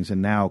these things.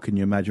 And now, can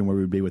you imagine where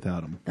we'd be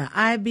without them? The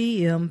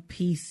IBM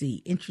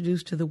PC,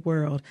 introduced to the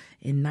world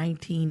in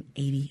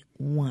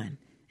 1981.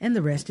 And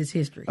the rest is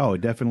history. Oh,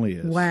 it definitely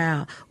is.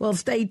 Wow. Well,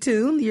 stay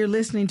tuned. You're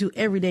listening to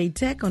Everyday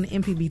Tech on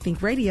MPB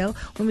Think Radio.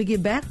 When we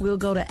get back, we'll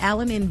go to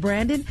Alan and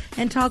Brandon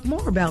and talk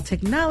more about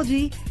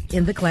technology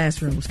in the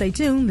classroom. Stay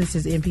tuned. This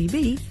is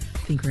MPB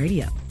Think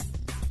Radio.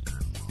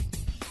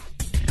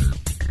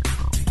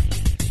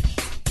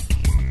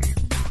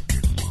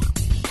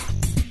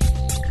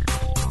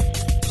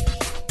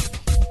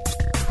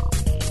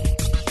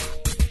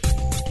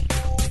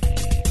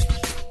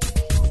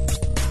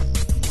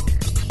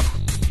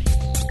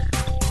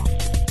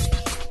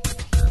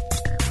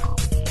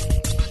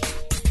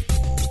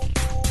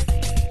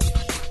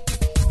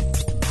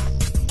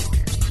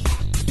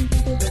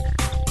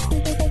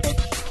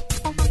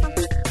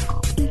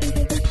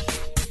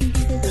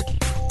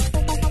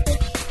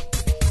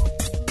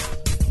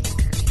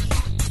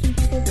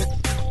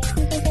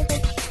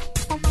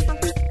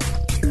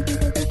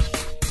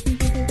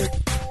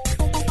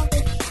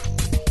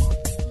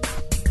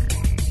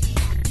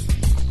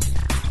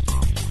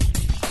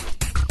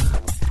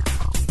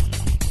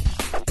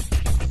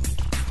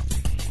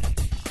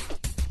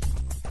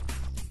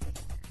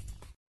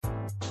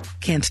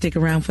 Can't stick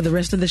around for the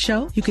rest of the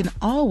show? You can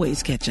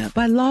always catch up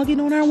by logging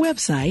on our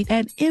website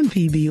at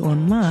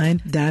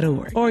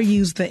mpbonline.org or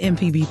use the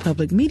MPB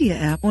Public Media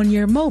app on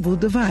your mobile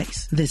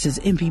device. This is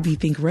MPB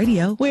Think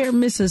Radio, where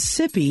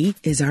Mississippi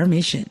is our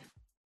mission.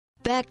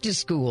 Back to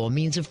school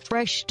means a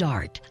fresh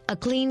start, a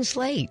clean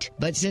slate.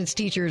 But since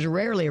teachers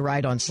rarely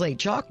write on slate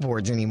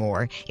chalkboards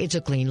anymore, it's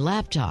a clean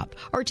laptop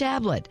or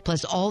tablet,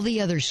 plus all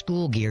the other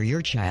school gear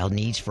your child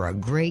needs for a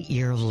great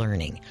year of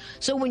learning.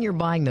 So when you're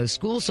buying those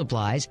school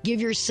supplies, give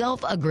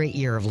yourself a great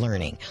year of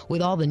learning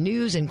with all the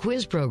news and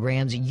quiz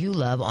programs you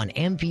love on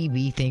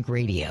MPB Think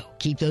Radio.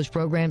 Keep those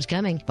programs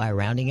coming by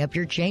rounding up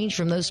your change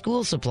from those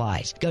school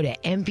supplies. Go to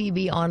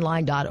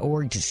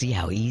mpbonline.org to see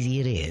how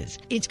easy it is.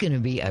 It's going to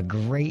be a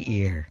great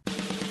year.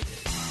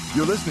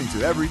 You're listening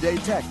to Everyday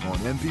Tech on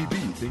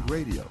MPB Think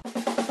Radio.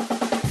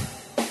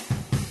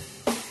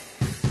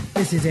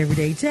 This is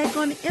Everyday Tech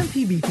on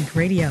MPB Think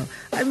Radio.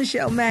 I'm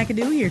Michelle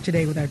McAdoo here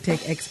today with our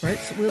tech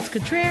experts, Wills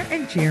Cottrell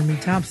and Jeremy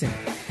Thompson.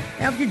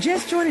 Now, if you're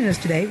just joining us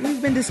today,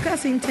 we've been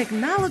discussing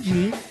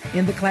technology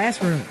in the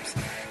classrooms.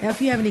 Now, if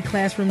you have any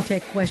classroom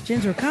tech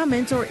questions or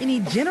comments or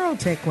any general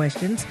tech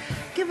questions,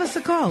 give us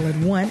a call at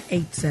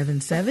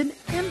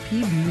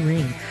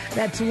 1-877-MPB-RING.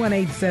 That's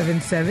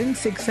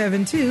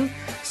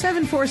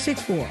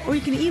 1-877-672-7464. Or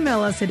you can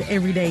email us at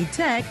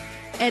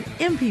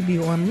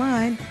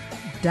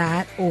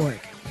everydaytech@mpbonline.org.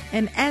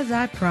 And as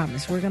I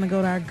promised, we're going to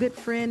go to our good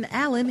friend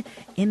Alan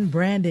in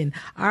Brandon,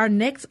 our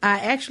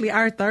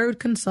third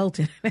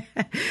consultant.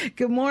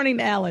 Good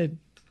morning, Alan.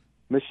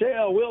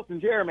 Michelle, Wilson,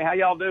 Jeremy, how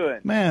y'all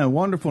doing? Man,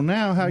 wonderful.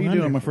 Now, how you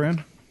doing, my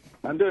friend?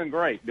 I'm doing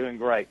great,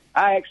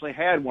 I actually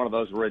had one of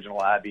those original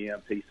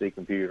IBM PC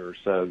computers,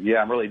 so yeah,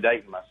 I'm really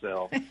dating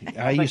myself.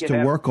 I used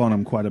to work on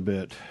them quite a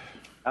bit.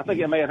 I think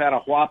it may have had a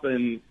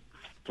whopping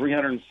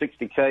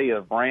 360K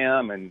of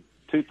RAM and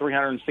two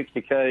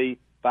 360K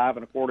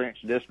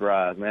 5.25-inch disk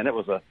drives. Man, it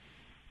was a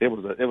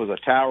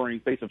towering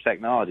piece of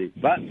technology,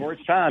 but for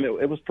its time,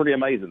 it was pretty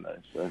amazing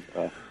though.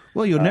 So,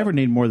 well, you'll never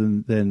need more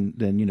than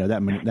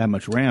that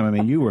much RAM. I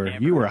mean, you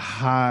were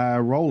high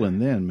rolling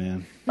then,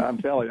 man. I'm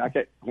telling you,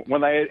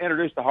 when they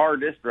introduced the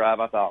hard disk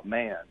drive, I thought,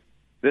 man,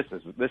 this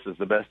is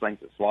the best thing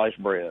since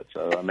sliced bread.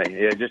 So I mean,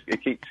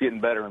 it keeps getting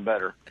better and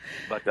better.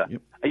 But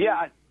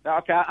yeah,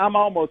 I'm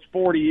almost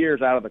 40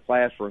 years out of the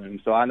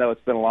classroom, so I know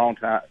it's been a long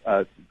time.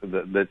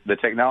 The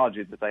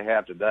technology that they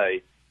have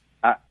today,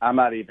 I'm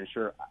not even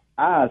sure.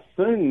 I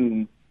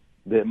assume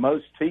that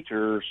most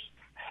teachers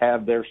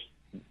have their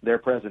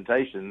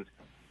presentations,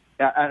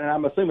 and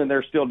I'm assuming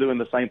they're still doing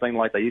the same thing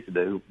like they used to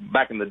do.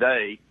 Back in the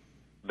day,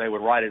 they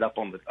would write it up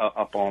on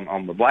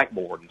the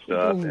blackboard and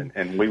stuff,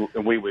 and we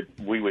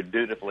would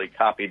dutifully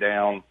copy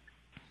down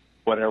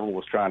whatever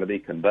was trying to be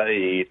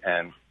conveyed.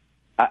 And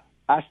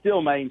I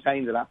still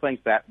maintain that I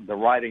think that the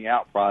writing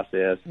out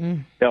process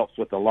helps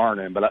with the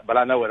learning, but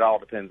I know it all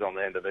depends on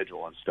the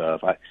individual and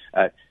stuff.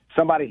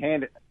 Somebody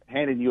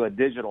handing you a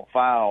digital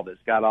file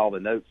that's got all the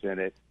notes in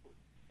it,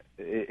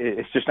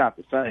 it's just not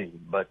the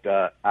same. But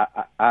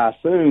I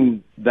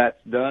assume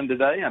that's done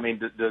today. I mean,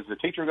 does the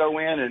teacher go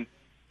in and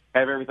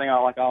have everything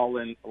all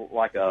in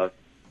like a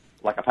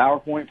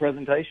PowerPoint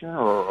presentation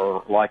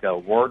or like a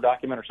Word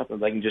document or something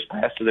they can just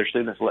pass to their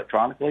students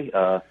electronically?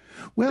 Well,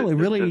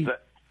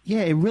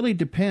 it really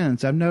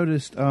depends. I've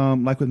noticed,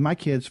 like with my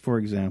kids, for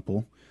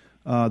example,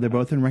 they're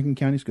both in Rankin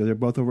County School. They're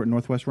both over at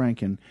Northwest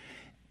Rankin.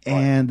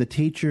 And the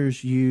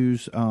teachers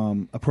use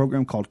a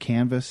program called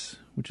Canvas,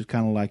 which is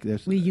kind of like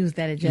this. We use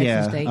that at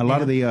Jackson State. A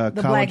lot of the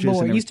colleges.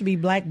 Blackboard. It used to be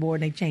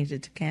Blackboard, and they changed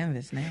it to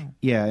Canvas now.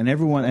 Yeah, and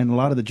a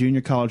lot of the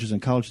junior colleges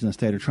and colleges in the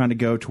state are trying to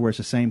go to where it's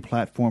the same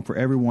platform for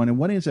everyone. And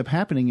what ends up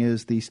happening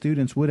is the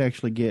students would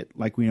actually get,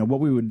 like, what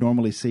we would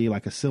normally see,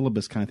 like a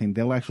syllabus kind of thing.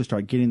 They'll actually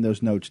start getting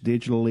those notes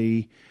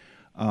digitally.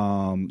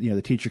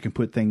 The teacher can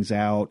put things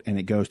out and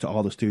it goes to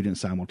all the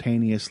students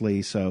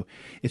simultaneously. So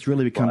it's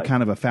really become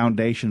kind of a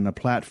foundation and a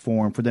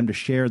platform for them to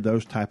share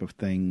those type of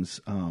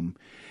things.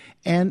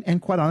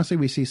 And quite honestly,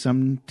 we see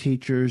some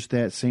teachers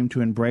that seem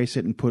to embrace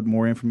it and put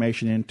more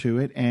information into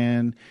it,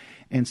 and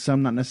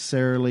some not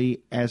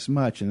necessarily as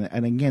much.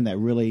 And again, that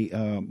really,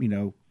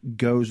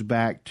 goes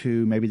back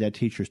to maybe that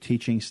teacher's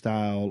teaching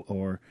style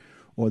or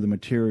the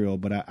material.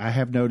 But I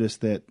have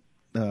noticed that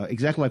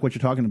exactly like what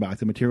you're talking about,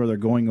 the material they're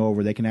going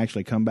over, they can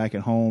actually come back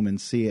at home and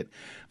see it.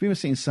 I've even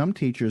seen some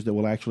teachers that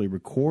will actually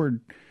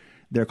record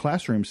their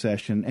classroom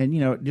session.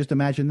 And, just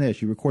imagine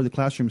this. You record the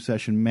classroom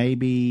session,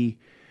 maybe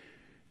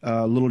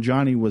little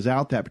Johnny was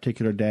out that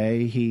particular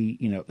day. He,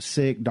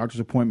 sick, doctor's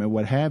appointment,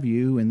 what have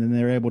you, and then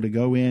they're able to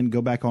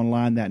go back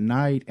online that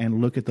night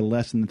and look at the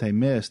lesson that they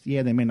missed.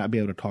 Yeah, they may not be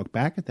able to talk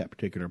back at that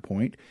particular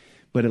point,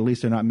 but at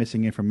least they're not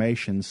missing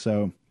information.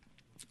 So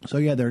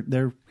yeah,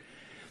 they're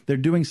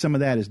doing some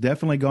of that. It's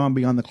definitely gone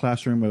beyond the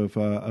classroom of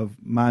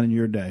mine and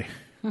your day.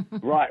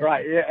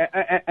 Right.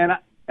 Yeah,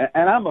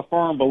 and I'm a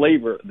firm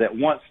believer that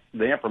once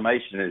the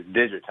information is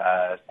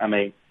digitized, I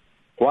mean,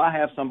 why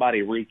have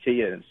somebody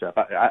rekey it and stuff?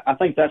 I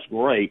think that's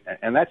great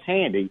and that's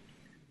handy,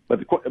 but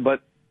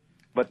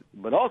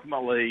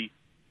ultimately,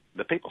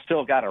 the people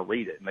still got to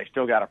read it and they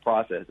still got to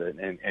process it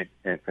and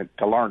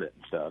to learn it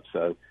and stuff.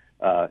 So,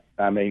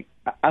 I mean,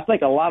 I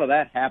think a lot of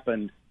that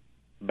happened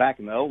back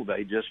in the old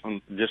days, just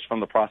from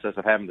the process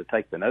of having to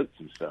take the notes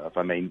and stuff.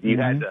 I mean, you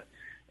had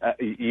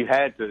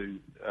to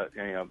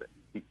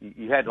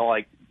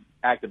like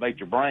activate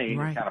your brain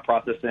Right. and kind of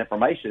process the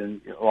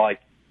information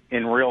like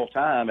in real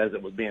time as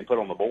it was being put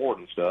on the board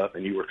and stuff,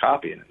 and you were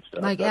copying it and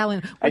stuff. Like So,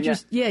 Alan,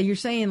 and you're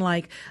saying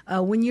like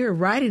when you're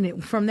writing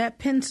it from that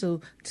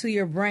pencil to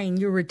your brain,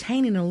 you're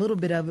retaining a little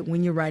bit of it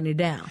when you're writing it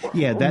down.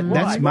 Yeah,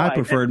 that's my right.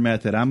 preferred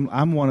method.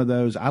 I'm one of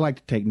those. I like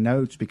to take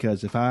notes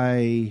because if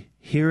I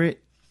hear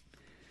it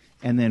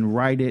and then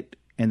write it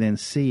and then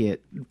see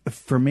it,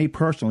 for me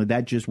personally,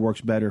 that just works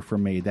better for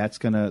me. That's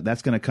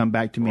gonna come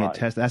back to me at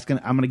test.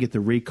 I'm gonna get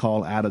the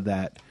recall out of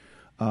that.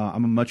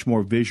 I'm a much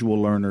more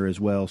visual learner as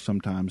well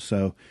sometimes.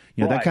 So,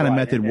 that kind of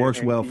method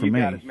works well for me.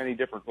 Got as many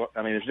different,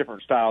 there's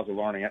different styles of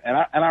learning. And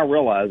I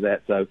realize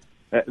that. So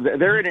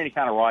there isn't any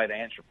kind of right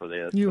answer for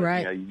this. You're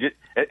right.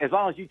 As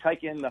long as you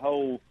take in the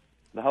whole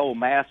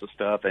mass of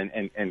stuff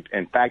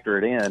and factor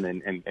it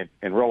in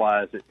and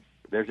realize that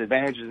there's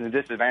advantages and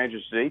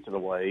disadvantages to each of the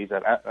ways.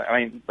 I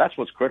mean, that's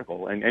what's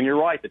critical. And you're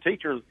right. The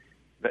teachers,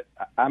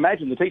 I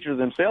imagine the teachers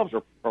themselves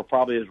are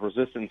probably as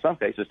resistant in some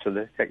cases to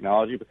the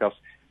technology because,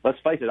 let's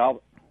face it,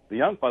 the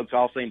young folks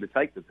all seem to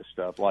take to this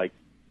stuff like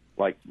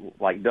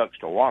ducks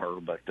to water.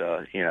 But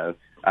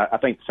I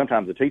think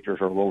sometimes the teachers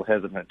are a little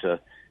hesitant to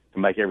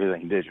make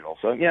everything digital.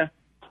 So yeah,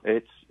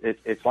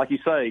 it's like you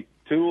say,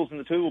 tools in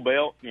the tool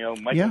belt.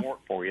 Make them work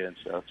for you and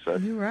stuff. So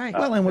you're right.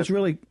 Well, and what's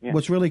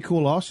really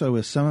cool also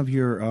is some of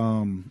your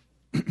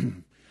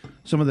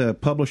some of the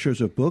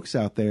publishers of books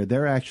out there.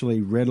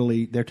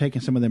 They're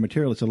taking some of their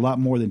material. It's a lot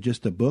more than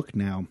just a book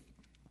now,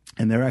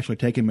 and they're actually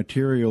taking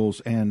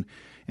materials and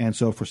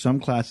so for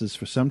some classes,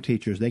 for some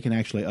teachers, they can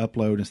actually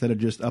upload, instead of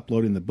just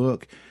uploading the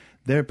book,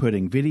 they're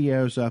putting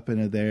videos up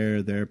into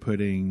there, they're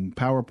putting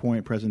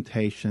PowerPoint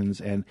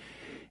presentations, and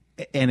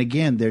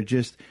again,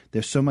 there's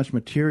so much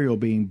material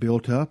being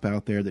built up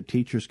out there that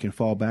teachers can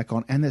fall back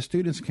on and that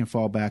students can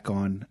fall back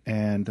on.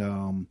 And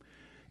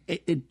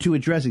to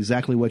address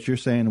exactly what you're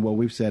saying and what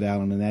we've said,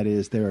 Alan, and that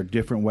is there are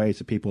different ways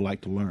that people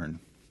like to learn.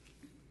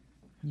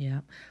 Yeah.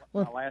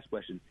 Well, my last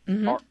question.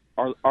 Mm-hmm.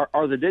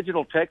 Are the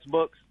digital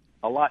textbooks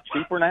a lot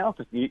cheaper now?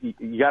 Because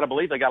you got to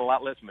believe they got a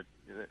lot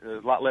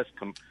less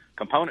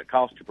component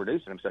cost to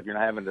produce them. So you're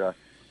not having to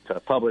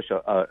publish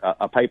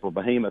a paper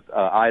behemoth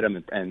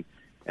item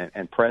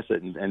and press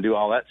it and do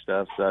all that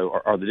stuff.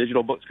 So are the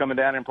digital books coming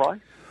down in price?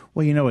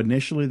 Well,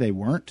 initially they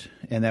weren't,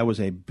 and that was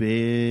a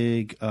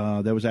big.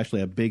 There was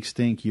actually a big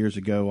stink years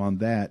ago on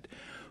that.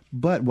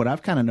 But what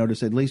I've kind of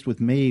noticed, at least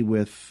with me,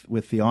 with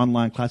the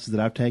online classes that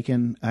I've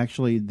taken,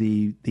 actually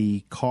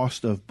the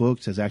cost of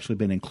books has actually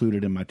been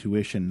included in my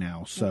tuition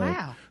now. So,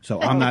 wow.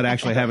 So I'm not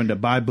actually having to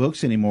buy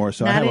books anymore.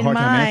 So I have a hard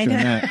time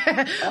answering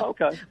that. Oh,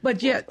 okay. But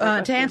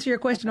to answer your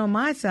question on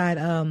my side,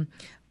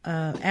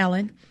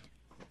 Alan,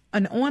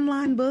 an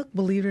online book,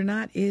 believe it or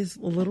not, is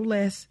a little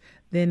less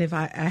than if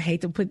I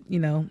hate to put,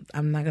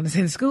 I'm not going to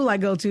say the school I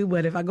go to,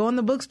 but if I go in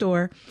the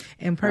bookstore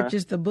and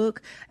purchase the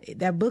book,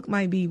 that book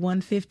might be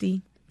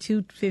 $150.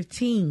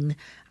 $215.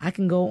 I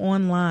can go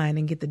online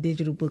and get the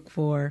digital book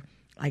for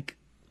like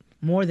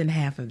more than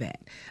half of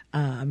that.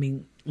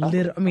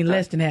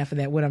 Less than half of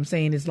that. What I'm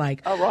saying is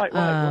like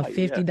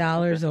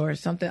 $50 or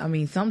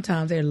something.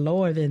 Sometimes they're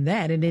lower than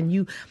that, and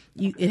then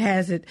it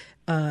has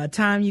a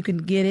time you can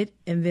get it,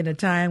 and then a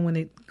time when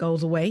it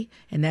goes away,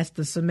 and that's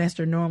the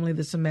semester. Normally,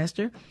 the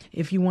semester.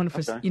 If you want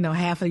it for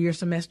half of your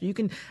semester, you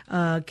can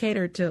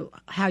cater to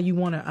how you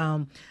want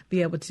to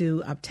be able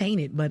to obtain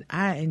it. But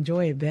I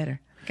enjoy it better.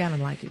 Kind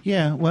of like it.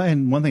 Yeah, well,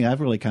 and one thing I've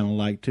really kind of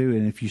liked, too,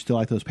 and if you still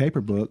like those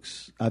paper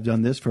books, I've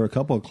done this for a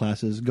couple of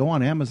classes. Go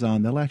on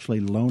Amazon. They'll actually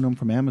loan them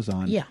from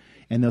Amazon. Yeah.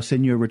 And they'll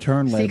send you a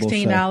return label.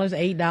 $16,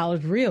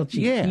 $8, real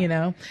cheap,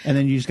 And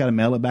then you just got to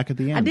mail it back at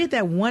the end. I did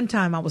that one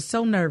time. I was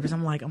so nervous.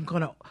 I'm like, I'm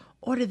going to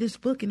order this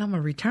book and I'm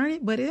going to return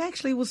it. But it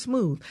actually was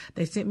smooth.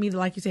 They sent me,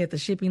 like you said, the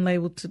shipping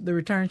label, to the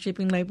return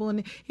shipping label,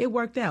 and it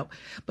worked out.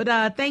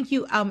 But thank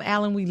you,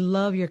 Alan. We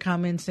love your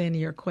comments and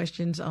your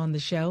questions on the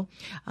show.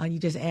 You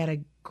just add a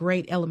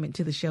great element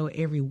to the show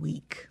every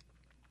week.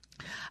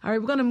 All right,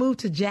 we're going to move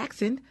to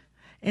Jackson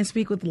and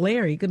speak with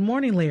Larry. Good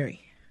morning,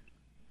 Larry.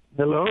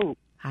 Hello.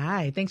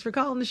 Hi. Thanks for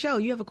calling the show.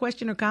 You have a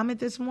question or comment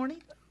this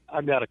morning?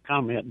 I got a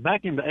comment.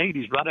 Back in the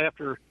 80s, right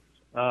after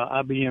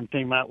IBM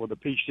came out with the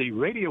PC,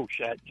 Radio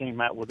Shack came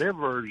out with their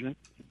version.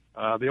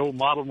 The old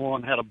Model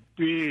 1 had a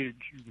big,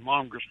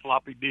 humongous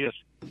floppy disk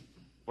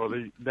for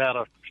the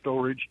data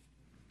storage.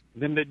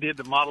 Then they did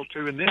the Model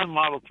 2 and then the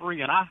Model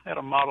 3, and I had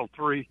a Model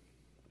 3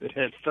 that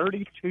had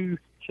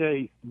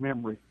 32K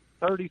memory.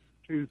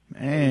 32.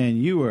 Man,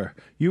 you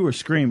were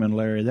screaming,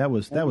 Larry. That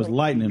was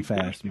lightning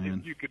fast,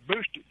 man. You could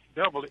boost it,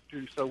 double it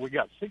too. So we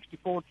got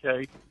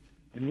 64K,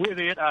 and with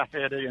it, I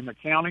had an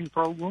accounting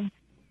program,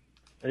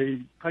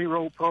 a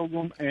payroll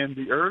program, and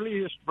the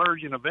earliest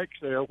version of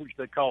Excel, which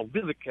they called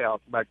VisiCalc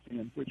back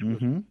then, which was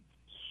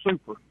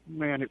super.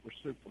 Man, it was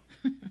super.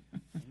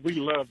 We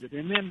loved it.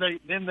 And then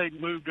they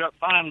moved up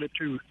finally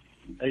to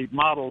a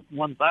Model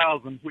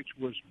 1000, which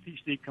was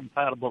PC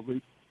compatible.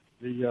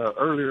 The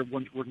earlier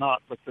ones were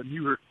not, but the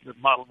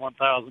Model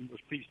 1000 was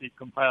PC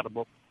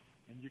compatible,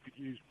 and you could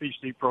use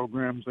PC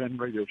programs and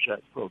Radio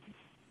Shack programs.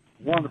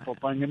 Wonderful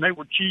thing, and they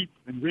were cheap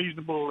and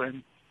reasonable,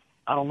 and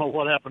I don't know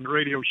what happened to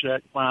Radio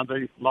Shack. Fine,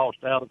 they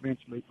lost out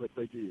eventually, but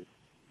they did.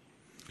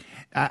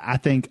 I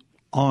think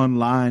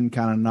online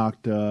kind of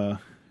knocked it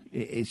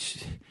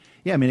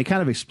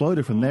kind of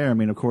exploded from there. I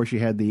mean, of course, you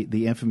had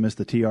the infamous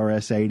the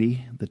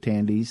TRS-80, the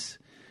Tandies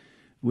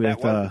with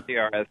that was the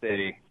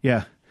TRS-80.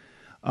 Yeah.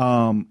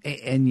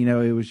 And you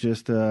know, it was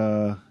just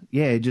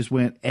it just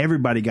went,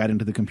 everybody got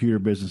into the computer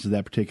business at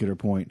that particular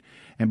point.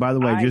 And by the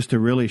way, just to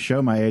really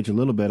show my age a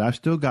little bit, I've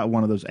still got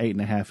one of those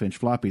 8.5-inch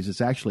floppies.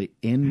 It's actually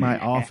in my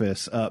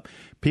office.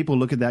 People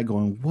look at that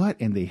going, what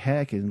in the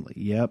heck? And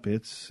yep,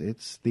 it's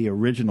the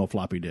original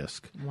floppy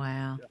disk.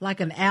 Wow.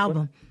 Like an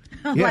album.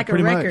 Yeah, like a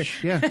pretty record.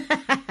 much. Yeah.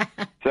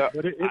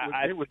 But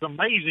it was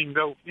amazing,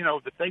 though, you know,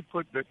 that they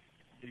put the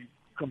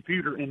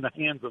computer in the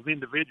hands of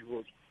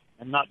individuals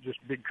and not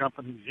just big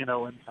companies, you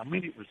know. And I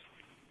mean,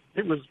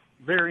 it was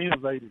very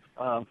innovative.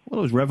 Well, it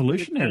was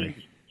revolutionary.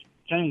 It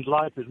changed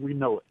life as we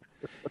know it.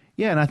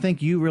 Yeah, and I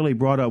think you really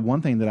brought up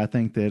one thing that I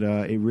think that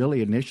it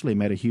really initially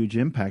made a huge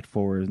impact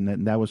for,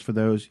 and that was for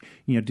those,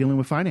 you know, dealing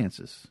with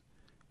finances.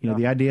 You know,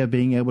 the idea of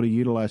being able to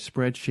utilize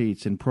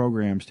spreadsheets and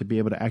programs to be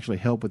able to actually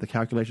help with the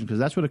calculations, because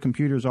that's what a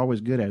computer is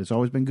always good at. It's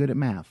always been good at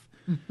math.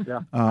 Yeah,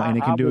 and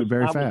it can do it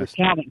very fast. I was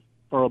accounting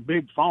for a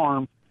big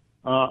farm,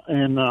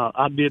 and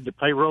I did the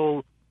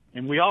payroll,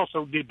 and we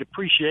also did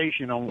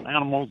depreciation on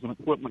animals and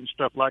equipment and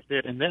stuff like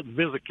that, and that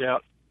VisiCalc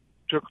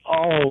took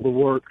all the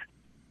work.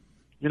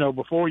 You know,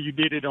 before you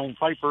did it on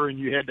paper and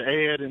you had to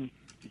add, and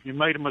if you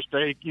made a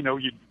mistake, you know,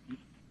 you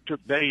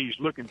took days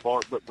looking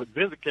for it. But with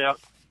VisiCalc,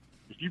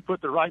 if you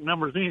put the right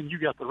numbers in, you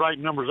got the right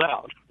numbers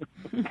out.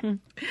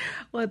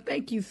 Well,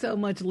 thank you so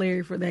much,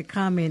 Larry, for that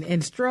comment.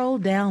 And stroll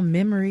down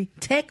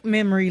tech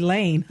memory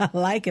lane. I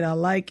like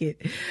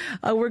it.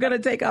 We're going to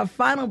take our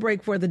final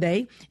break for the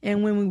day.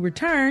 And when we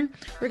return,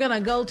 we're going to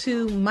go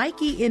to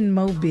Mikey in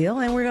Mobile,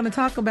 and we're going to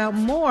talk about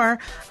more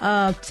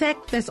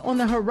tech that's on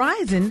the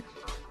horizon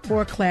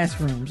for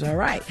classrooms. All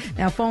right.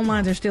 Now, phone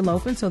lines are still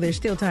open, so there's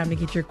still time to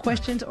get your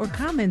questions or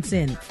comments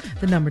in.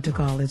 The number to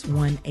call is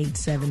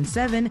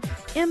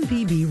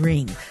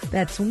 1-877-MPB-RING.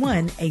 That's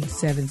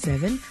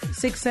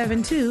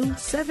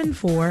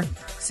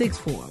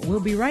 1-877-672-7464.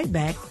 We'll be right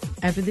back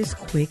after this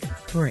quick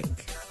break.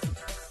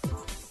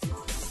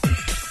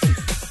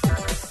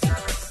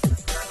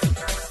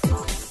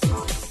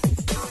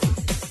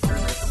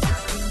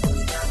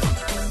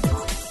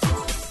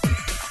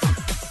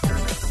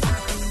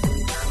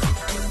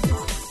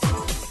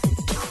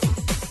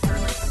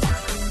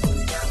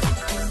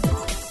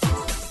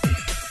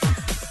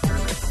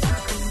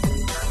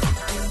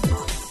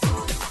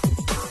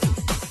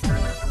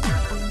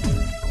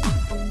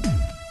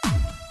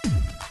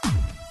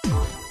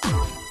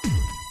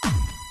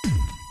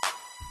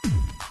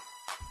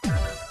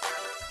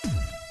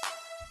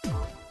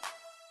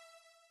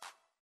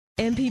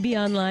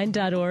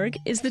 MPBOnline.org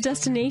is the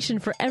destination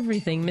for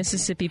everything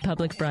Mississippi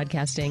Public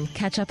Broadcasting.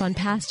 Catch up on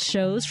past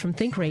shows from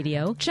Think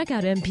Radio, check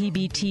out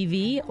MPB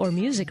TV or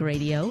Music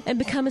Radio, and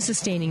become a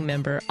sustaining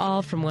member,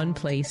 all from one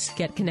place.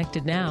 Get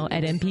connected now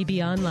at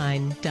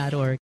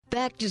MPBOnline.org.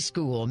 Back to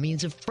school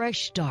means a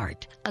fresh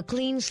start, a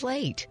clean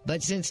slate.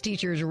 But since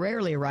teachers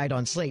rarely write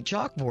on slate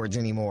chalkboards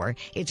anymore,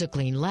 it's a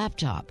clean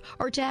laptop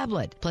or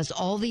tablet, plus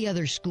all the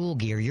other school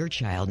gear your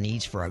child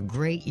needs for a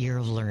great year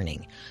of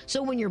learning.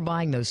 So when you're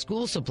buying those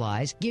school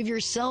supplies, give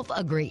yourself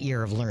a great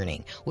year of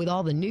learning with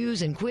all the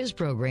news and quiz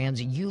programs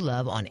you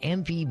love on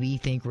MPB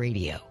Think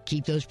Radio.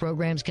 Keep those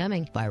programs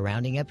coming by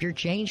rounding up your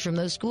change from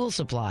those school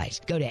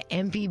supplies. Go to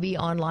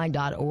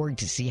mpbonline.org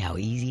to see how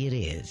easy it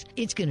is.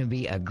 It's going to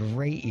be a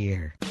great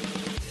year.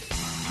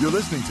 You're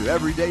listening to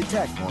Everyday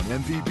Tech on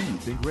MPB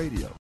Think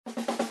Radio.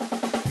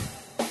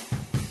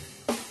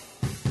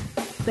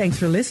 Thanks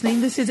for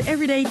listening. This is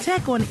Everyday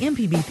Tech on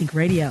MPB Think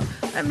Radio.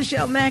 I'm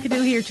Michelle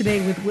McAdoo here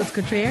today with Will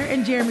Cottrell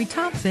and Jeremy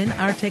Thompson,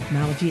 our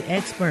technology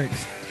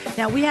experts.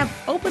 Now, we have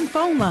open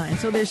phone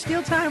lines, so there's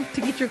still time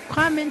to get your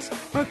comments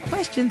or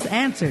questions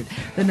answered.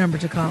 The number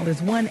to call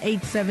is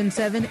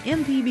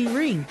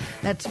 1-877-MPB-RING.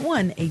 That's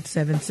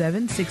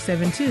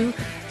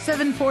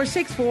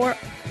 1-877-672-7464.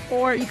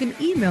 Or you can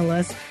email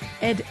us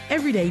at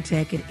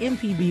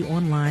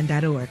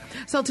everydaytech@mpbonline.org.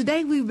 So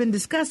today we've been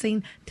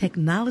discussing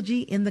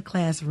technology in the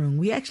classroom.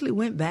 We actually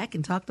went back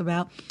and talked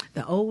about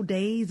the old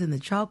days and the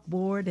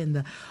chalkboard and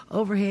the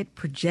overhead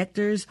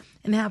projectors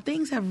and how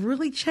things have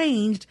really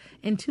changed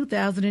in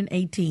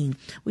 2018.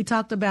 We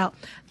talked about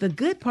the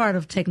good part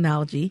of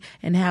technology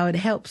and how it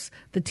helps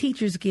the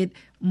teachers get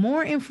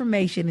more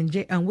information.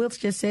 And Wilts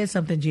just said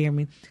something,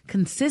 Jeremy,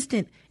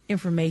 consistent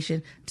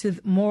information to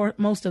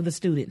most of the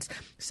students.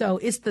 So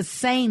it's the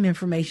same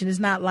information. It's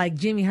not like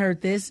Jimmy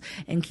heard this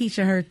and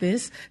Keisha heard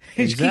this.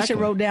 Exactly. Keisha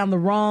wrote down the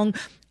wrong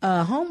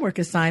homework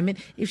assignment.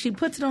 If she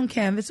puts it on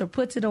Canvas or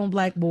puts it on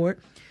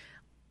Blackboard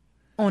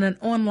on an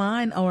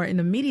online or in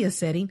a media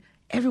setting,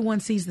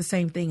 everyone sees the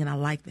same thing, and I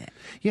like that.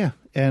 Yeah,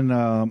 and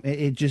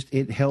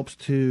it helps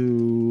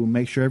to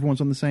make sure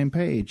everyone's on the same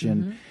page.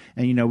 And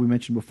you know, we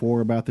mentioned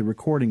before about the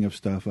recording of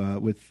stuff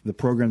with the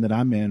program that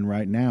I'm in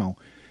right now.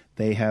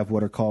 they have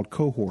what are called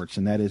cohorts,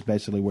 and that is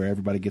basically where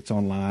everybody gets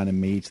online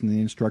and meets, and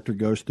the instructor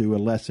goes through a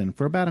lesson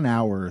for about an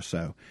hour or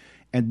so.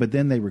 But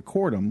then they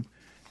record them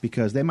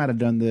because they might have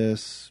done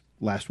this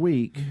last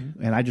week,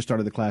 and I just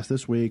started the class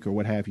this week or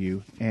what have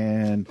you,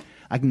 and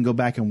I can go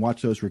back and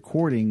watch those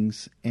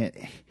recordings, and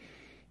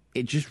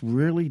it just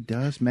really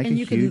does make a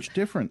huge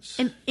difference.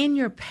 And in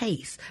your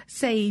pace,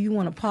 say you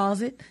want to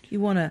pause it, you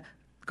want to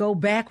go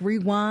back,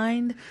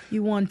 rewind,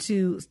 you want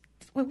to...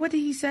 What did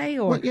he say?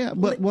 Or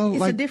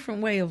it's a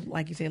different way of,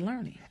 like you said,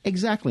 learning.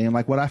 Exactly, and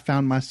like what I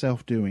found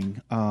myself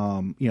doing,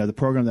 the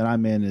program that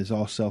I'm in is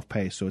all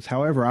self-paced, so it's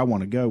however I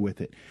want to go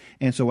with it.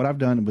 And so what I've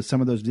done with some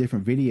of those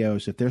different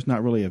videos, if there's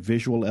not really a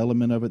visual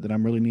element of it that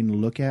I'm really needing to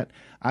look at,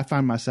 I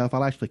find myself,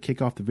 I'll actually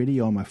kick off the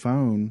video on my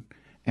phone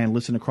and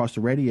listen across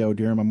the radio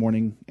during my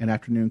morning and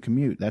afternoon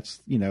commute.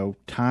 That's,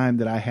 time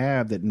that I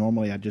have that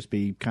normally I'd just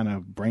be kind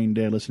of brain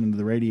dead listening to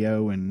the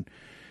radio and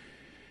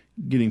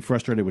getting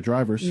frustrated with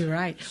drivers. You're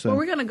right. So, well,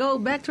 we're going to go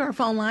back to our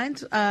phone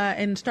lines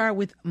and start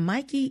with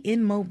Mikey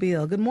in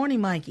Mobile. Good morning,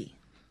 Mikey.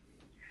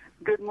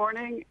 Good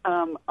morning.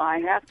 I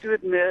have to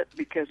admit,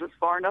 because it's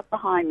far enough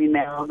behind me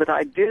now, that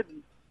I did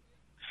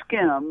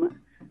skim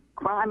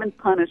Crime and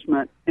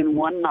Punishment in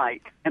one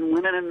night and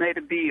went in and made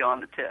a B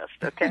on the test,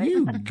 okay?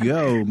 You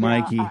go,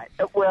 Mikey.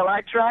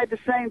 I tried the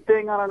same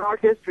thing on an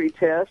art history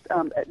test.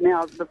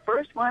 Now, the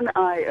first one,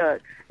 I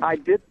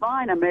did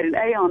fine. I made an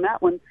A on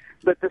that one.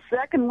 But the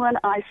second one,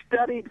 I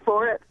studied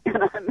for it, and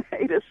I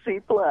made a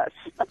C+.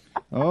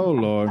 Oh,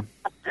 Lord.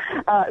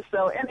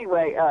 So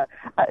anyway,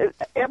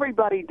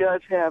 everybody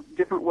does have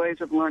different ways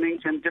of learning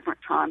and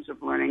different times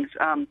of learning.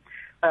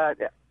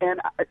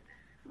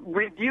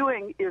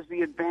 Reviewing is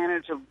the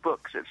advantage of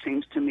books, it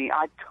seems to me.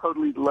 I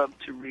totally love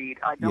to read.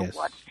 I don't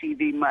watch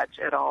TV much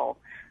at all,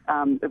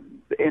 and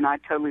I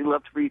totally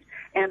love to read.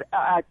 And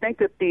I think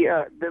that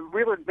the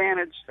real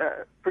advantage,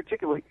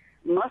 particularly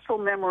muscle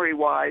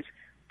memory-wise,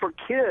 for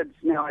kids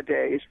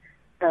nowadays,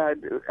 I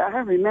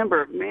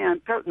remember,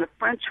 toting the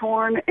French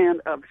horn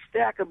and a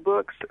stack of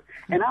books,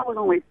 and I was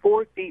only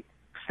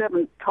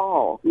 4'7"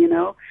 tall,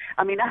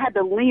 I mean, I had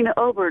to lean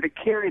over to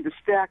carry the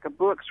stack of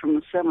books from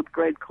the 7th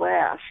grade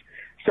class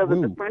so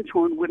that the French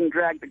horn wouldn't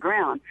drag the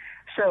ground.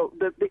 So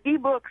the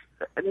e-books,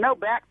 no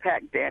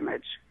backpack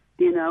damage,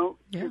 to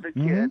the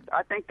kids.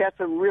 I think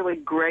that's a really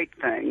great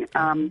thing.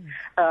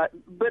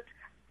 But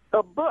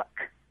a book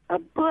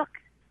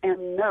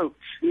and notes,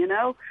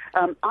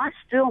 I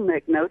still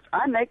make notes.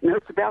 I make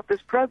notes about this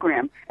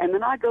program, and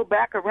then I go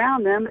back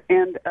around them,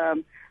 and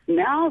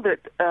now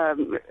that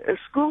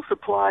school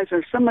supplies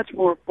are so much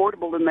more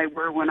affordable than they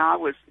were when I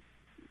was,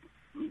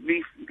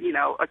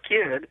 a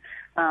kid,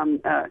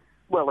 a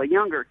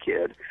younger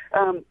kid,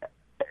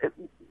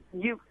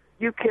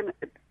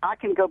 I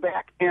can go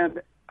back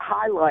and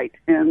highlight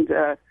and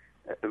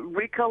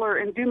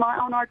recolor and do my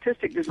own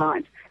artistic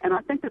designs. And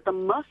I think that the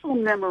muscle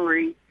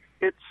memory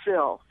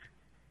itself,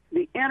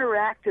 the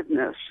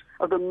interactiveness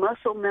of the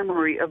muscle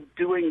memory of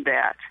doing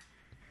that,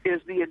 is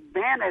the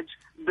advantage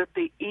that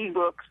the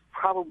e-books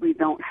probably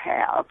don't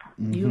have.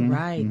 You're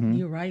right.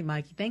 You're right,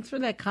 Mikey. Thanks for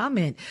that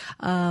comment.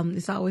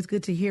 It's always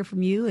good to hear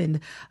from you, and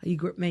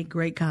you make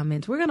great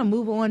comments. We're going to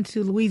move on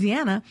to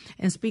Louisiana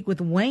and speak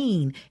with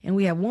Wayne. And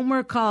we have one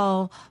more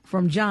call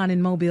from John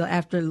in Mobile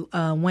after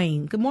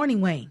Wayne. Good morning,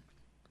 Wayne.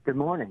 Good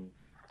morning.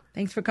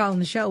 Thanks for calling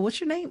the show.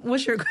 What's your name?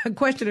 What's your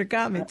question or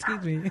comment?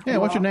 Excuse me. Yeah,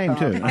 what's your name,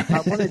 too?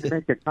 I wanted to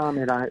make a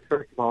comment.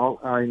 First of all,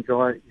 I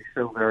enjoy your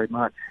show very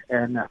much.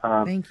 And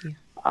thank you.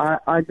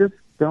 I just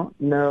don't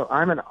know.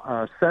 I'm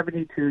a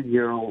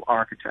 72-year-old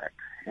architect,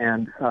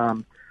 and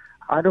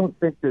I don't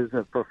think there's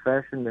a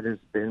profession that has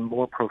been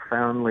more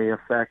profoundly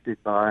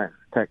affected by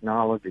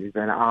technology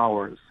than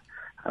ours.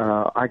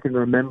 I can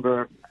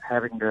remember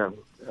having to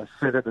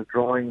sit at a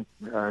drawing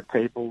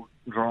table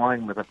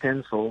drawing with a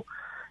pencil,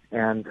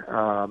 and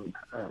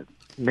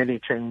many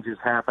changes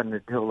happened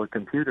until the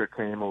computer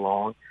came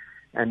along.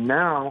 And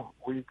now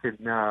we can,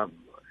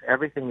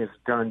 everything is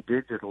done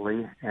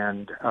digitally,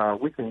 and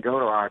we can go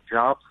to our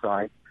job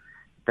site,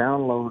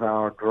 download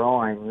our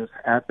drawings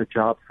at the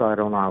job site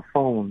on our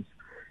phones,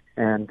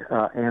 and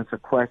answer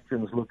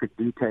questions, look at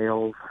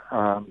details.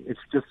 It's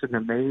just an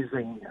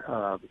amazing,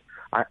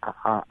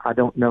 I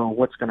don't know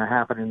what's going to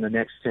happen in the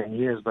next 10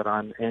 years, but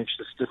I'm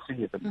anxious to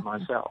see it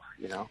myself,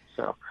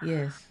 So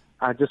yes.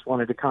 I just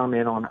wanted to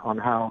comment on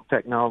how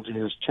technology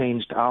has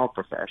changed our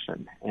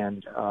profession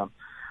and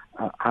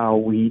how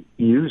we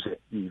use it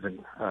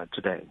even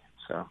today.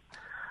 So,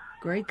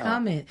 great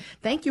comment.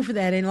 Thank you for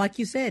that. And like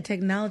you said,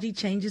 technology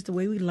changes the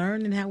way we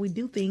learn and how we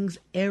do things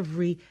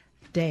every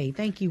day.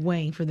 Thank you,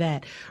 Wayne, for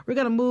that. We're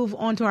going to move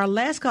on to our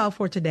last call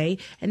for today,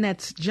 and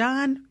that's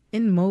John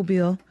in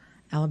Mobile,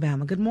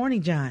 Alabama. Good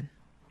morning, John.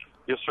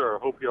 Yes, sir. I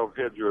hope y'all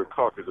had your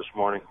coffee this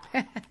morning.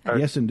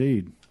 Yes,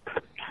 indeed.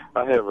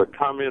 I have a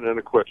comment and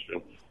a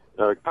question.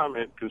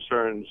 Comment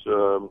concerns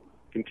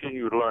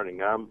continued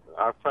learning.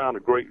 I found a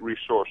great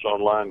resource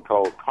online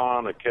called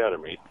Khan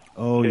Academy.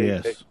 Oh,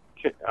 yes.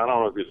 I don't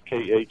know if it's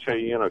Khan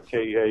or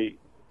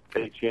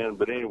Kahn,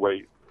 but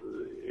anyway,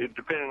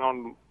 depending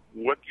on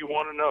what you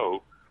want to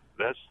know,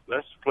 that's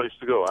the place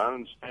to go. I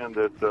understand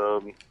that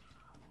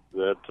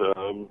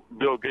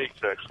Bill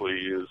Gates actually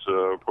is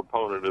a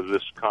proponent of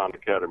this Khan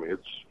Academy.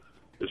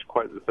 It's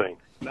quite the thing.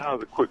 Now,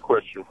 the quick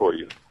question for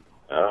you.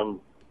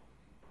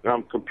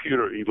 I'm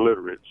computer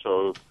illiterate,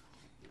 so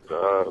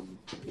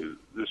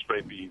this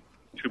may be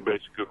too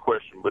basic a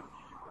question, but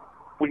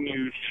when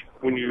you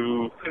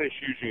finish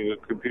using a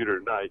computer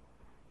at night,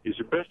 is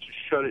it best to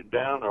shut it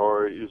down,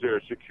 or is there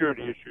a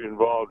security issue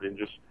involved in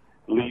just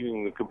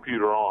leaving the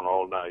computer on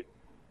all night?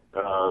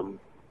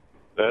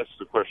 That's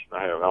the question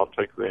I have. I'll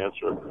take the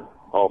answer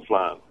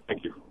offline.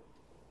 Thank you.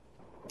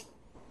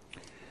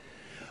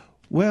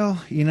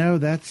 Well,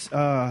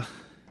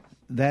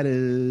 that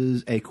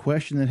is a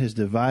question that has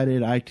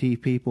divided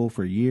IT people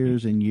for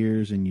years and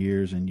years and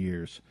years and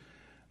years.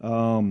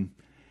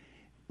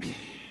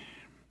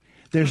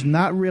 There's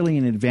not really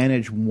an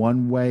advantage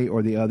one way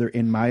or the other,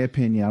 in my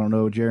opinion. I don't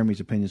know Jeremy's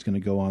opinion is going to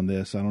go on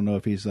this. I don't know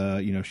if he's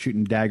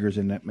shooting daggers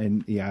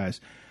in the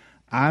eyes.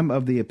 I'm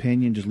of the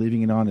opinion just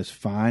leaving it on is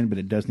fine, but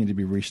it does need to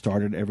be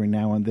restarted every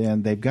now and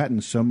then. They've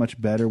gotten so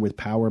much better with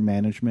power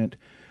management.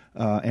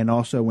 And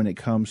also when it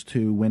comes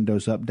to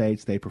Windows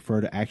updates, they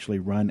prefer to actually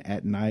run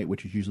at night,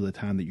 which is usually the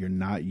time that you're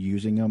not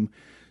using them.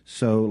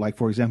 So, like,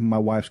 for example, my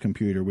wife's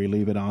computer, we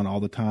leave it on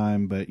all the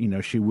time, but,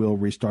 she will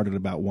restart it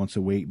about once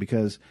a week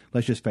because,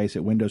 let's just face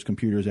it, Windows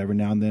computers every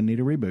now and then need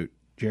a reboot.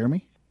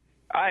 Jeremy?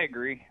 I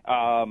agree.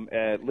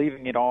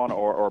 Leaving it on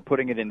or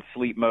putting it in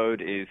sleep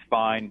mode is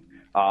fine.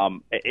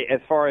 As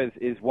far as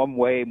is one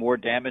way more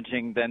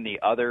damaging than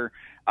the other,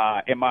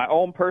 in my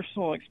own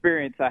personal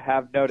experience, I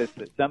have noticed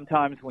that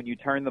sometimes when you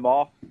turn them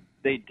off,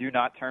 they do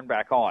not turn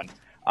back on.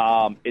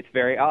 It's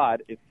very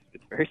odd. It's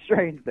very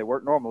strange. They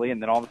work normally,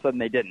 and then all of a sudden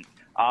they didn't.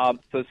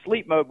 So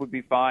sleep mode would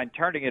be fine.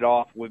 Turning it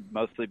off would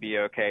mostly be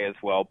okay as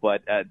well.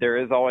 But there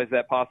is always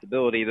that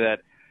possibility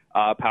that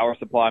power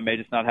supply may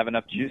just not have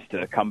enough juice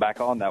to come back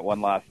on that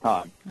one last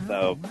time.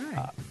 So.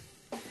 Right.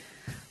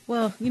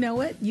 Well, you know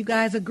what? You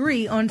guys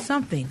agree on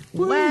something.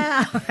 Woo.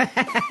 Wow.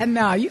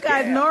 No, you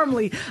guys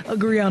normally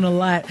agree on a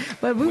lot,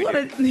 but we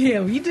want to,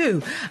 we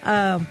do.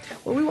 Well,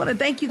 we want to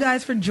thank you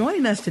guys for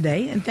joining us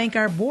today and thank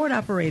our board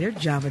operator,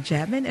 Java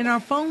Chapman, and our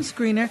phone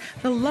screener,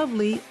 the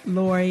lovely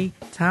Lori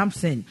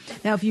Thompson.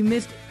 Now, if you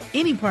missed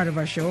any part of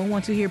our show or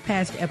want to hear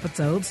past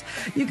episodes,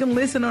 you can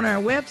listen on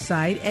our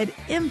website at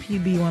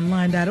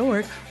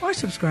mpbonline.org or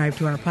subscribe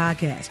to our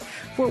podcast.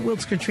 For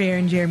Wilkes Cottrell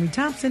and Jeremy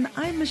Thompson,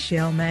 I'm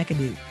Michelle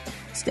McAdoo.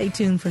 Stay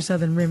tuned for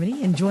Southern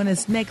Remedy and join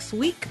us next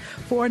week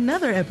for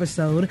another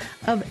episode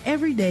of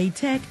Everyday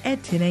Tech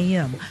at 10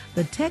 a.m.,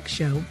 the tech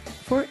show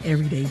for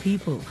everyday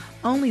people,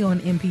 only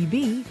on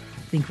MPB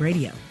Think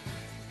Radio.